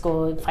went to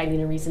school and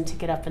finding a reason to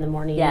get up in the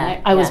morning.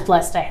 I was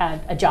blessed I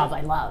had a job I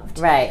loved.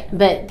 Right.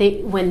 But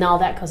when all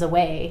that goes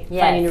away,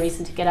 finding a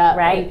reason to get up.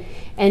 Right.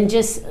 And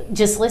just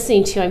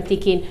listening to you, I'm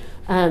thinking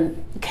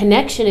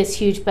connection is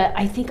huge, but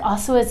I think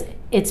also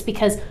it's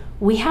because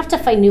we have to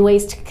find new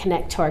ways to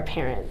connect to our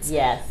parents.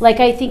 Yes. Like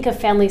I think of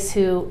families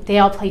who they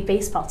all played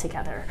baseball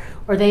together,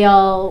 or they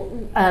all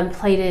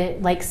played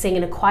it, like sang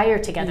in a choir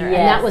together, and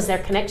that was their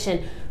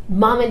connection.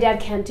 Mom and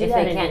Dad can't do that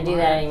anymore. If they can't do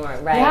that anymore,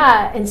 right?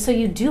 Yeah, and so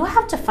you do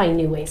have to find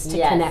new ways to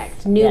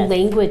connect, new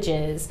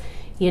languages.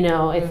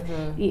 If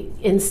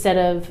instead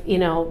of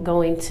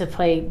going to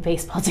play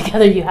baseball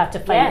together, you have to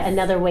find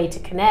another way to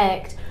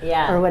connect,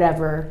 or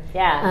whatever.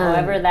 Yeah,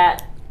 however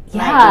that.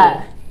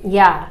 Might be.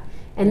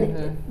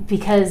 And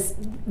because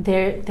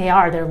they're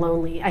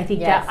lonely. I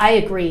think that I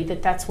agree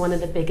that's one of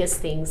the biggest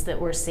things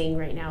that we're seeing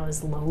right now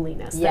is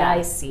loneliness that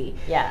I see.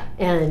 Yeah.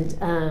 And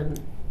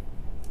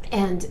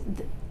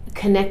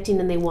connecting,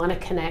 and they want to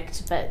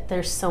connect, but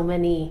there's so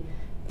many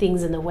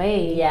things in the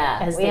way. Yeah.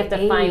 As we have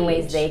to find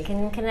ways they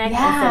can connect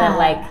instead of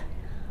like,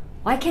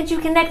 why can't you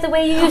connect the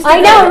way you used to?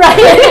 I know,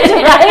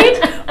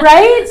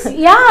 right?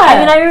 Yeah. I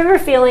mean, I remember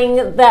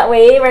feeling that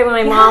way right when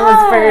my mom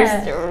was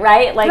first,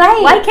 right? Like,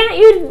 why can't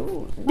you?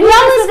 We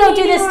always go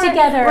do this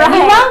together. Right. We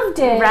loved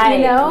it,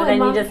 But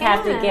then you just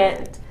have to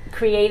get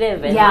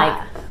creative and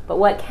but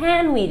what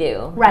can we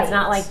do? Right. It's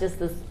not like just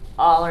this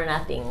all or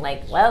nothing.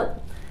 Like,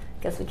 well,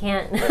 guess we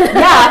can't.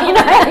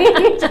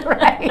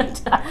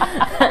 Right.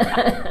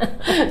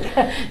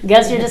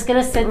 guess you're just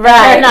gonna sit there,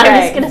 and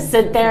I'm just gonna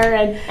sit there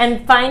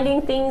and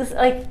finding things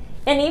like,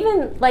 and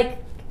even like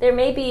there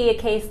may be a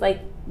case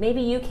like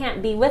maybe you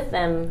can't be with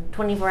them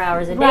 24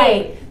 hours a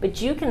day,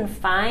 but you can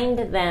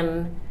find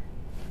them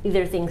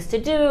either things to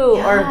do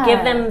or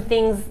give them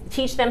things,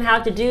 teach them how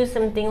to do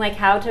something, like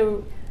how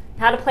to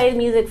play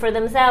music for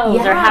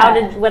themselves or how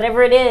to,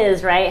 whatever it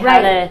is, right?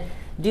 How to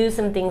do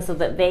some things so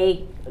that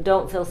they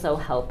don't feel so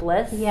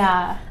helpless.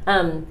 Yeah.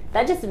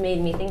 That just made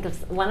me think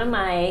of one of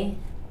my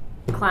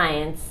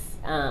clients.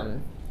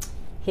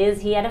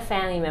 He had a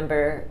family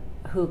member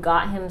who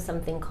got him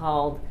something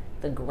called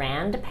the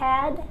Grand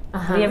Pad.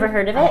 Have you ever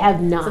heard of it? I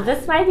have not. So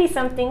this might be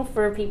something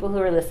for people who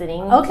are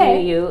listening to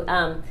you.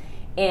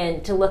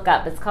 And to look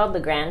up. It's called the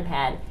Grand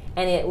Pad,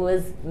 and it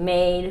was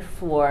made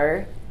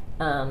for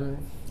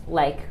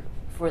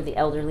for the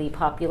elderly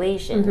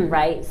population,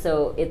 right?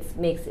 So it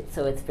makes it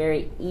so it's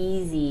very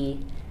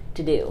easy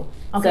to do.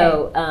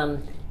 So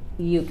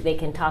they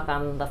can talk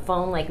on the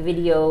phone, like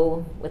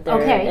video with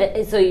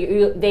their.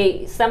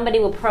 So somebody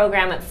will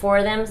program it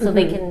for them, so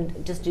they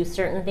can just do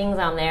certain things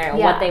on there and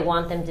what they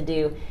want them to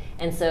do,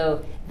 and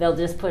so they'll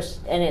just push,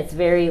 and it's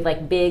very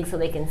like big, so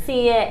they can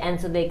see it,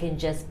 and so they can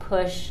just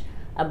push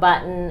a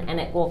button and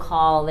it will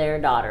call their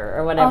daughter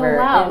or whatever.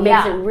 It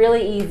makes it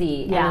really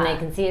easy, and they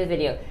can see a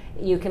video.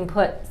 You can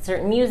put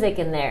certain music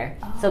in there,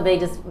 so they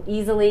just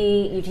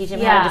easily, you teach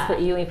them how to just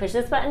when you push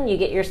this button, you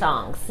get your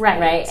songs,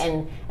 right?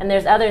 And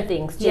there's other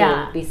things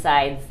too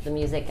besides the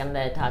music and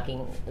the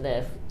talking,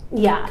 the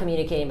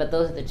communicating. But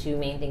those are the two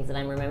main things that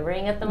I'm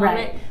remembering at the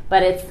moment.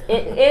 But it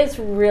is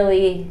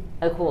really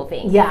a cool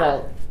thing.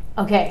 So,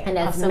 and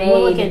it's made.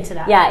 We'll look into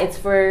that. Yeah, it's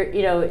for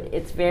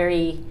it's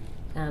very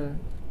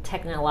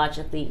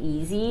technologically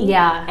easy.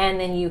 And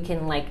then you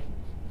can like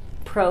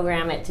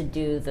program it to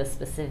do the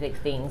specific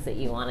things that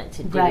you want it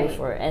to do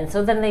for it. And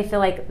so then they feel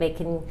like they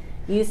can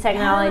use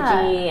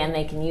technology and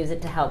they can use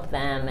it to help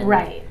them. And,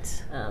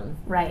 so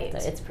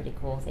it's a pretty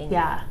cool thing.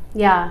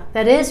 Yeah,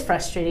 that is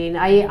frustrating.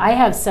 I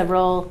have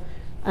several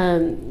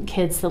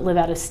kids that live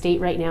out of state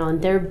right now,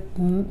 and they're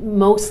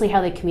mostly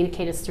how they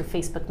communicate is through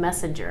Facebook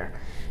Messenger.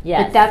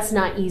 But that's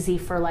not easy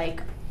for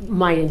like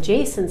mine and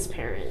Jason's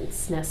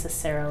parents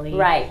necessarily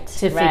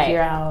to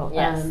figure out.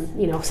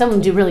 Some of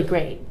them do really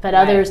great, but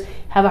others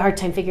have a hard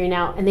time figuring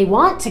out, and they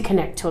want to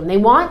connect to them. They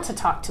want to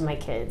talk to my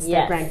kids,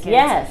 their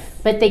grandkids,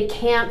 but they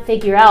can't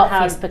figure out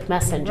Facebook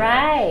Messenger.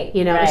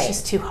 It's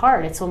just too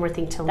hard. It's one more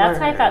thing to learn. That's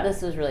why I thought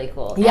this was really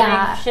cool.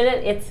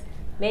 It's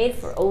made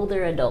for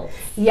older adults.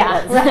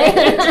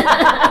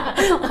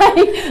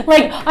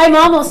 Like I'm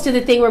almost to the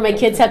thing where my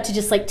kids have to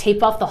just like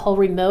tape off the whole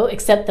remote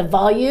except the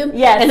volume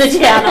and the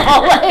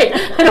channel. Like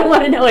I don't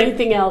want to know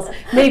anything else.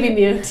 Maybe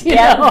mute. You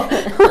know?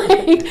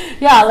 Make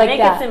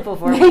it simple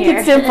for me. Make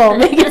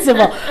it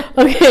simple.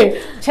 Okay,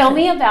 tell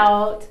me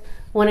about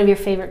one of your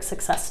favorite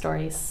success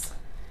stories.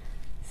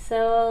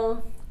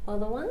 So, well,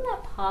 the one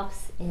that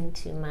pops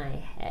into my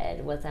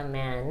head was a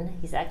man.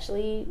 He's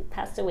actually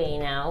passed away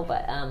now,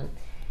 but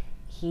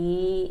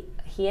he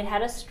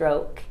had a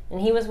stroke,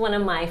 and he was one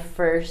of my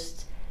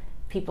first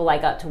people I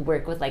got to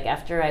work with, like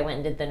after I went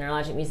and did the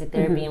neurologic music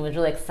therapy and was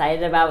really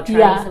excited about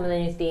trying some of the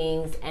new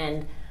things,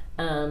 and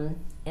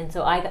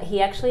so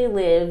he actually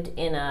lived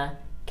in a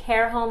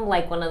care home,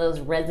 like one of those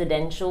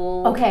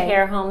residential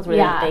care homes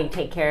where they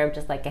take care of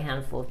just like a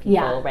handful of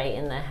people right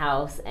in the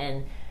house,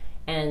 and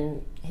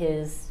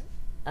his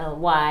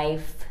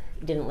wife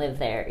didn't live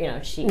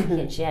there, she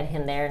had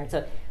him there, and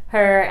so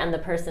her and the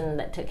person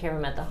that took care of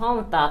him at the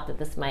home thought that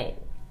this might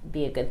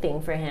be a good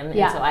thing for him.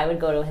 And so I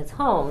would go to his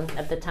home.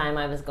 At the time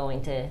I was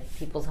going to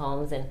people's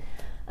homes, and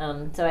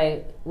so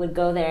I would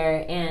go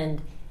there,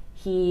 and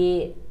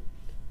it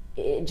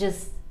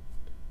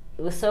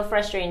was so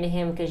frustrating to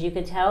him because you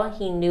could tell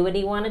he knew what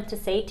he wanted to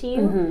say to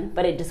you,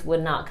 but it just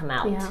would not come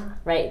out,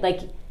 right?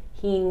 Like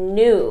he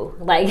knew,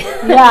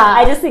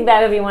 I just think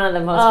that would be one of the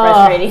most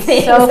frustrating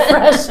things. So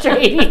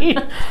frustrating.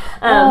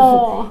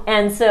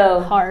 And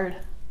so hard.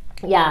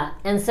 Yeah,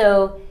 and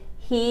so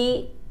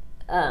he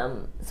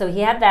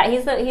had that.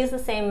 He's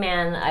the same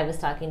man I was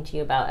talking to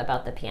you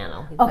about the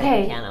piano. He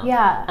played the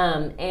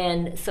piano.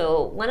 And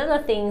so one of the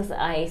things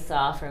I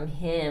saw from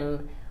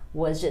him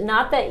was just,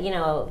 not that he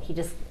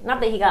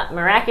got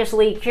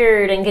miraculously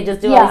cured and could just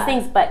do all these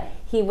things, but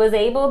he was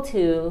able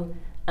to.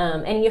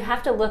 And you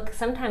have to look.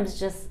 Sometimes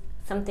just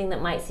something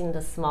that might seem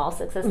a small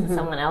success to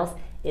someone else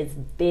is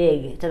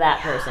big to that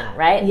person,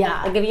 right?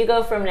 Like if you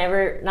go from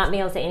never not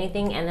being able to say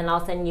anything, and then all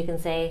of a sudden you can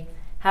say,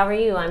 "How are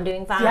you? I'm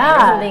doing fine," or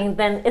something.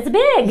 Then it's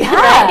big,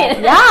 right?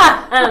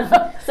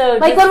 So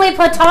like when we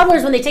applaud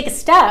toddlers when they take a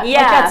step,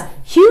 that's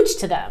huge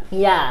to them.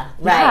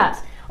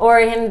 Or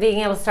him being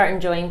able to start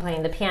enjoying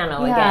playing the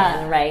piano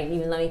again, right?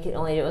 Even though he could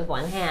only do it with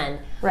one hand,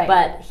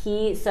 But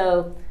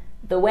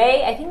the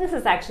way, I think this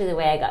is actually the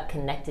way I got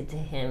connected to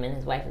him and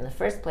his wife in the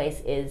first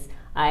place is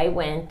I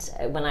went,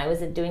 when I was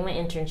doing my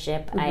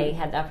internship, I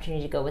had the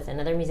opportunity to go with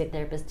another music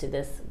therapist to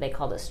this, they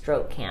called a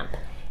stroke camp.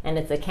 And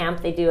it's a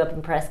camp they do up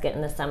in Prescott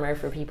in the summer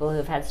for people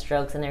who've had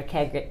strokes and their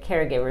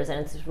caregivers,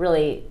 and it's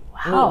really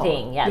neat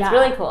thing. It's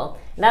really cool.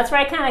 And that's where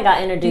I kind of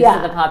got introduced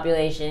to the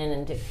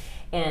population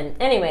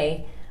and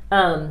anyway,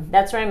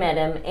 that's where I met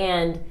him.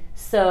 And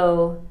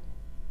so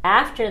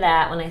after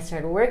that, when I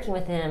started working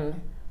with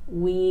him,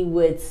 we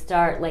would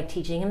start like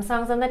teaching him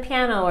songs on the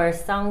piano or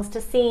songs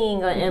to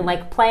sing and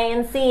like play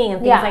and sing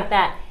and things like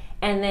that.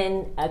 And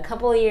then a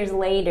couple of years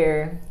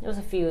later, it was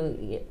a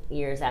few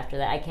years after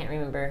that, I can't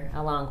remember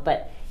how long,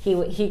 but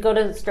he'd go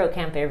to stroke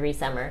camp every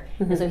summer.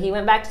 And so he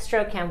went back to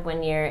stroke camp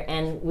one year,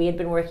 and we had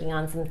been working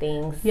on some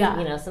things,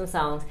 some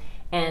songs.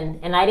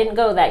 And I didn't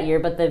go that year,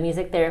 but the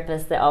music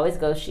therapist that always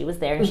goes, she was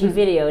there, and she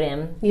videoed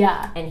him.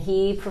 Yeah. And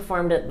he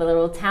performed at the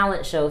little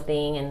talent show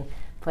thing and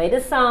played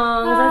his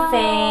songs and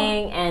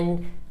sang,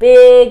 and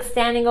big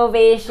standing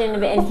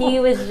ovation. And he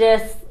was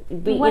just,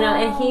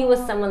 and he was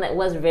someone that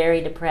was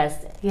very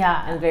depressed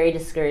and very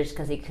discouraged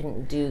because he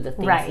couldn't do the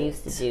things he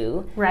used to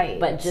do. Right.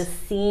 But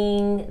just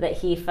seeing that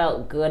he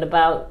felt good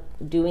about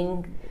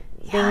doing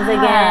things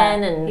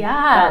again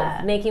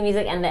and making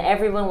music, and that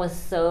everyone was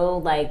so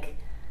like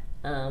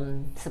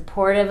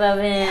supportive of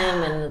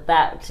him, and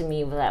that to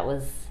me that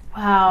was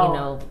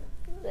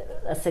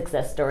a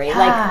success story.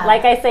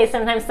 Like I say,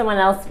 sometimes someone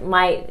else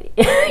might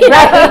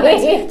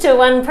to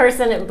one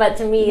person, but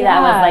to me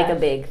that was like a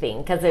big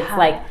thing, because it's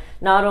like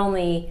not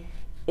only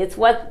it's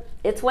what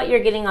you're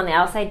getting on the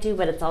outside too,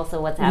 but it's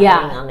also what's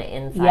happening on the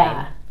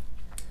inside.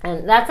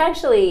 And that's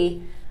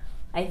actually,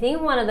 I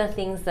think, one of the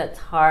things that's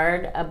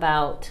hard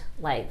about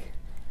like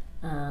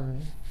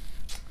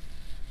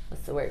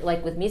what's the word?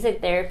 Like with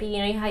music therapy, you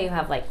know how you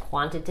have like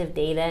quantitative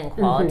data and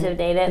qualitative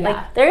data?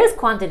 Like there is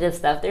quantitative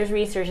stuff, there's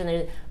research,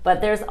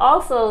 but there's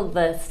also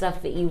the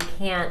stuff that you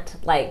can't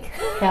like...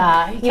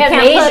 Yeah, you can't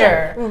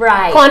measure.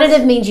 Right.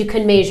 Quantitative means you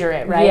can measure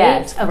it, right?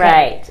 Yes,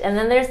 right. And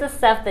then there's the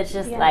stuff that's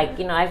just like,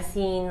 I've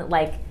seen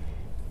like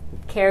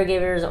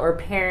caregivers or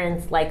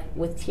parents like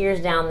with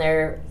tears down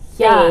their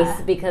face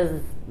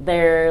because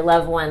their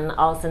loved one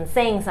all of a sudden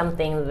saying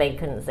something that they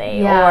couldn't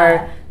say,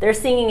 or they're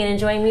singing and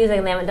enjoying music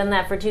and they haven't done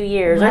that for 2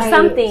 years or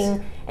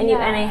something,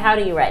 and how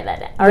do you write that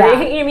down? Or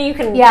you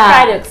can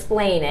try to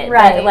explain it,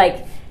 but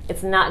like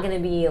it's not going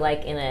to be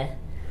like in a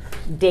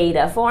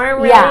data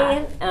form,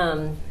 really.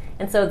 And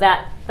so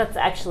that's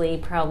actually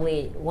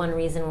probably one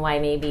reason why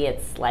maybe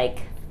it's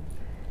like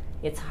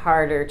it's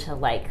harder to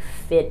like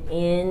fit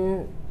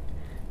in,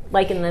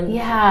 like in the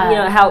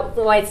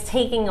why it's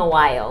taking a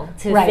while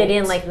to fit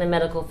in like in the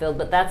medical field,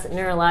 but that's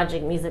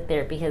neurologic music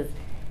therapy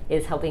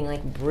is helping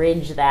like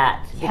bridge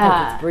that,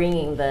 because it's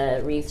bringing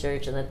the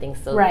research and the things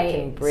so that it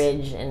can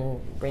bridge and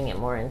bring it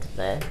more into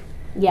the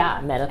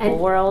medical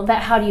world.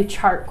 That how do you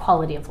chart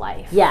quality of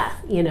life?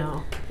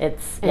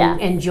 It's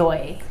and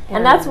joy,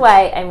 and that's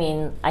why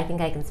I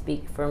think I can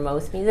speak for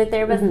most music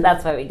therapists.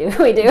 That's why we do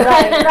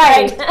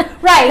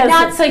right.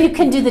 Not so you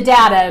can do the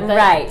data,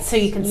 but so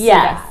you can see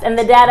that. And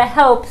the data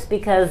helps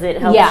because it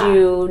helps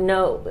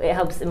it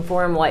helps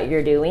inform what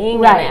you're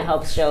doing, and it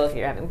helps show if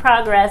you're having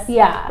progress.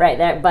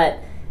 But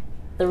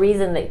the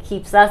reason that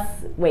keeps us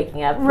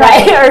waking up,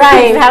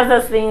 has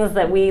those things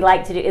that we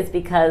like to do, is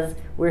because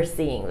we're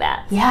seeing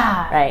that.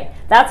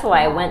 That's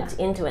why I went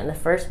into it in the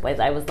first place.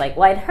 I was like,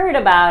 well, I'd heard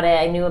about it,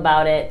 I knew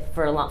about it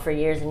for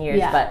years and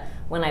years, but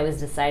when I was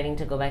deciding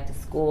to go back to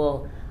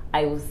school,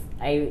 I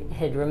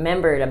had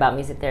remembered about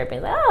music therapy.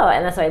 And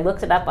that's why I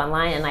looked it up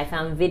online, and I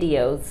found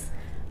videos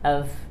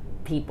of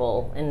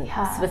people, and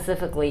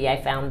specifically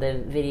I found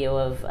the video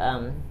of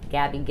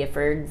Gabby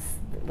Giffords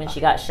when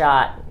she got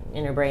shot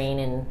in her brain,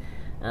 and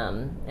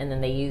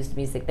then they used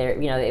music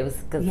therapy. It was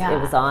because it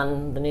was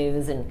on the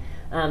news, and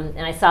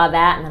I saw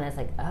that, and then I was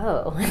like,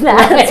 oh,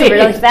 that's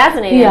really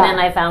fascinating. And then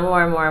I found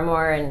more and more and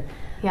more, and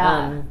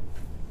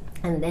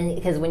then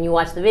because when you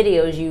watch the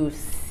videos, you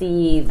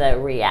see the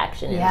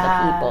reaction in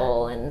the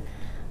people, and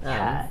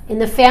in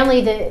the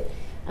family that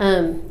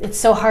it's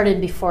so hard in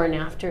before and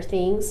after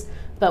things.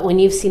 But when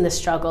you've seen the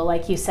struggle,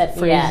 like you said,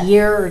 for a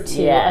year or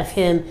two of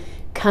him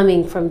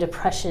coming from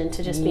depression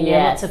to just being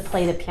able to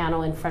play the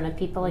piano in front of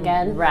people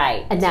again,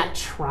 and that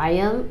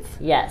triumph,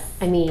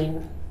 I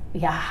mean,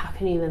 how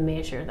can you even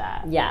measure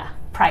that?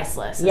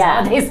 Priceless is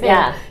what they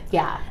say.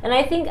 And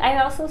I think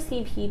I also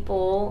see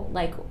people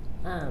like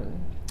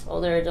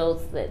older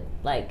adults that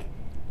like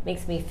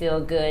makes me feel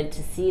good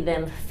to see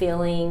them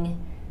feeling,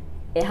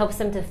 it helps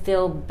them to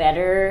feel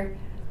better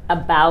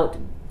about,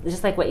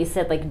 just like what you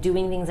said, like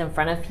doing things in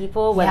front of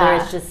people, whether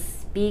it's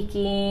just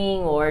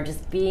speaking or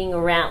just being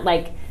around.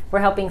 Like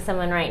we're helping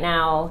someone right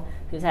now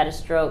who's had a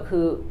stroke,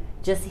 who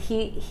just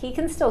he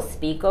can still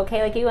speak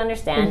okay, like you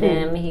understand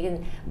him, he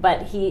can,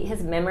 but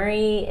his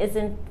memory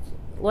isn't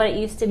what it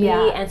used to be,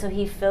 and so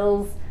he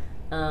feels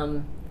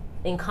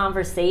in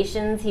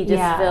conversations he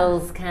just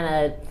feels kind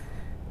of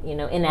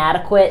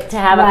inadequate to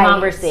have a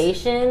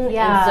conversation,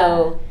 and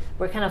so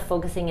we're kind of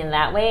focusing in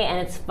that way, and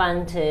it's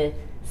fun to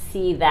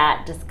see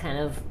that just kind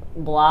of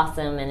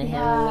blossom and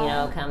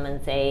him come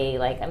and say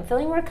like, I'm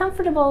feeling more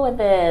comfortable with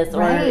this,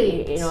 or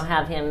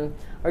have him,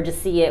 or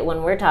just see it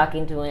when we're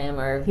talking to him,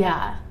 or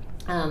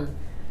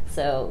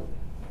so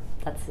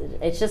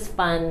it's just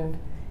fun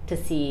to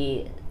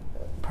see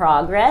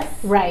progress,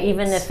 right?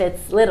 Even if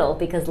it's little,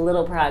 because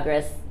little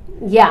progress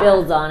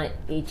builds on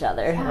each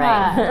other,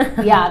 right?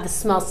 Yeah, the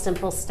small,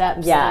 simple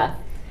steps. Yeah.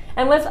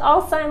 And with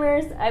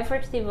Alzheimer's, I've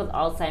worked with people with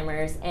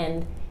Alzheimer's,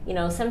 and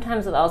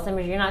sometimes with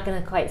Alzheimer's, you're not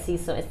going to quite see.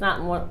 So it's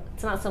not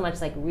so much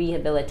like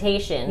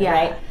rehabilitation,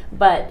 right?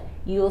 But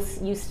you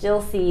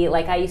still see.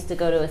 Like I used to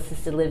go to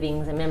assisted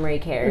livings and memory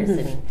cares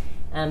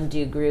and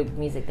do group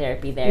music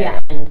therapy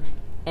there,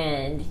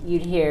 and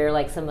you'd hear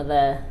like some of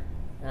the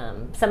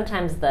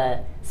sometimes the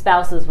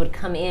spouses would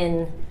come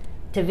in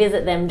to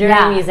visit them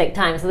during music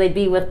time, so they'd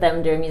be with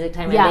them during music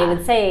time, and they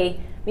would say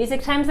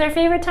music time's their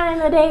favorite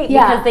time of the day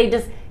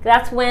because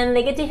that's when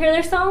they get to hear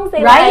their songs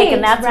they like,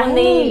 and that's when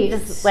they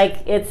just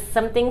like, it's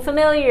something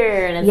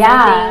familiar and it's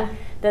something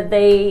that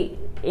they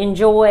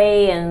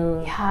enjoy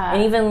and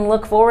even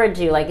look forward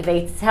to. Like if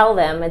they tell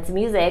them it's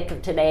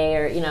music today,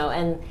 or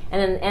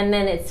and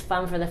then it's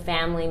fun for the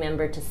family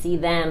member to see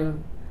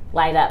them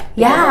light up.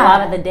 Because a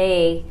lot of the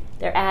day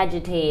they're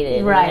agitated,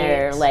 and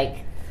they're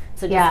like,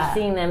 so just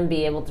seeing them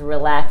be able to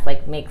relax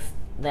like makes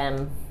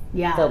them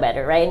feel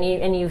better, right?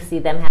 And you see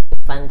them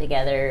having fun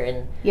together,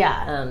 and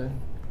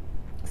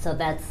so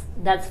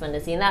that's fun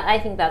to see. And I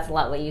think that's a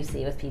lot what you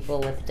see with people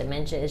with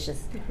dementia, is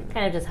just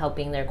kind of just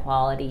helping their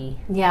quality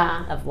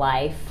of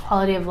life.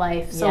 Quality of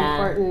life, so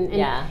important.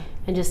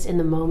 And just in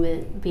the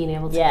moment, being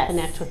able to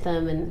connect with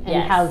them and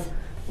have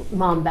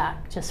mom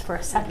back just for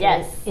a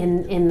second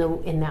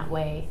in that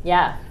way.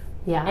 Yeah.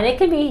 And it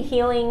can be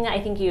healing.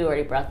 I think you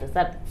already brought this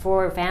up,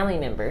 for family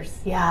members.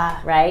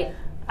 Right?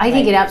 I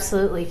think it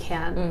absolutely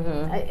can.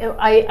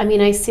 I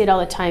mean, I see it all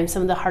the time.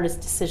 Some of the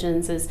hardest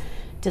decisions is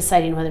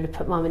deciding whether to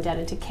put mom and dad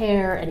into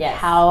care, and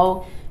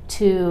how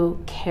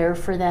to care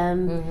for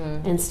them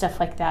and stuff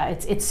like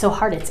that. It's so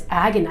hard. It's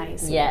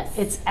agonizing.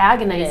 It's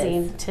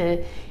agonizing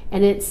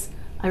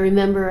I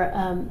remember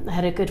I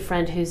had a good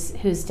friend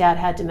whose dad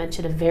had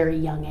dementia at a very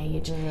young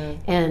age,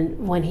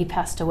 and when he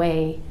passed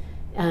away,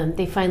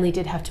 they finally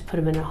did have to put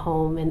him in a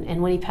home.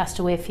 And when he passed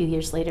away a few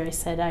years later, I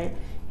said,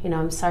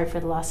 I'm sorry for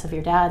the loss of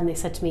your dad. And they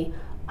said to me,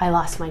 I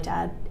lost my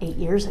dad 8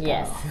 years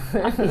ago.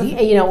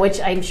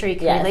 Which I'm sure you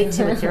can relate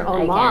to with your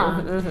own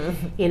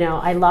mom.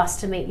 I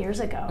lost him 8 years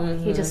ago.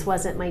 He just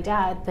wasn't my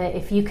dad. But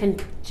if you can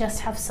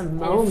just have some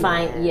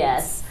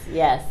moments.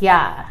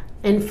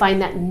 And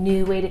find that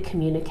new way to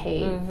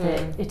communicate.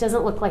 That it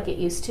doesn't look like it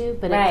used to,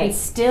 but it can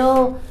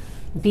still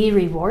be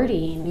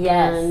rewarding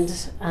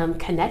and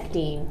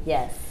connecting.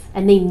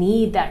 And they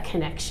need that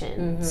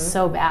connection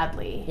so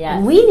badly.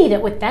 And we need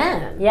it with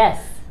them.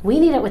 We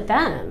need it with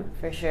them.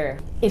 For sure.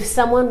 If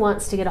someone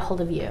wants to get a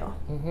hold of you,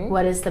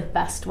 what is the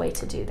best way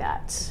to do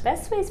that?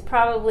 Best way is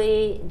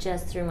probably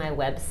just through my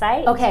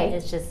website. Okay.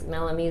 It's just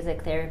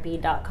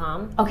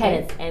mellamusictherapy.com. Okay.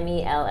 And it's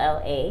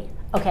MELLA.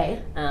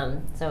 Okay.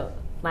 So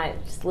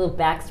just a little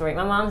backstory.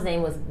 My mom's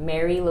name was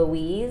Mary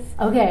Louise.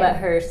 Okay. But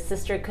her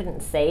sister couldn't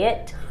say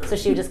it, so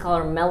she would just call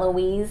her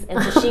Mellouise.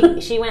 And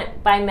so she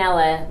went by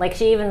Mella. Like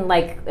she even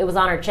it was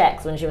on her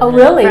checks when she was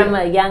really? From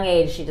a young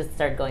age, she just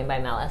started going by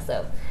Mella.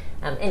 So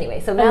anyway,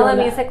 so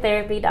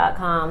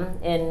mellamusictherapy.com,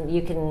 and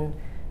you can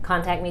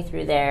contact me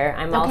through there.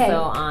 I'm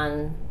also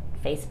on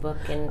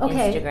Facebook and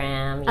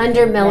Instagram.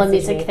 Under Mella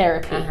Music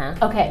Therapy.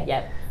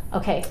 Okay.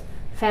 Okay.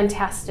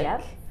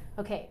 Fantastic.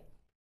 Okay.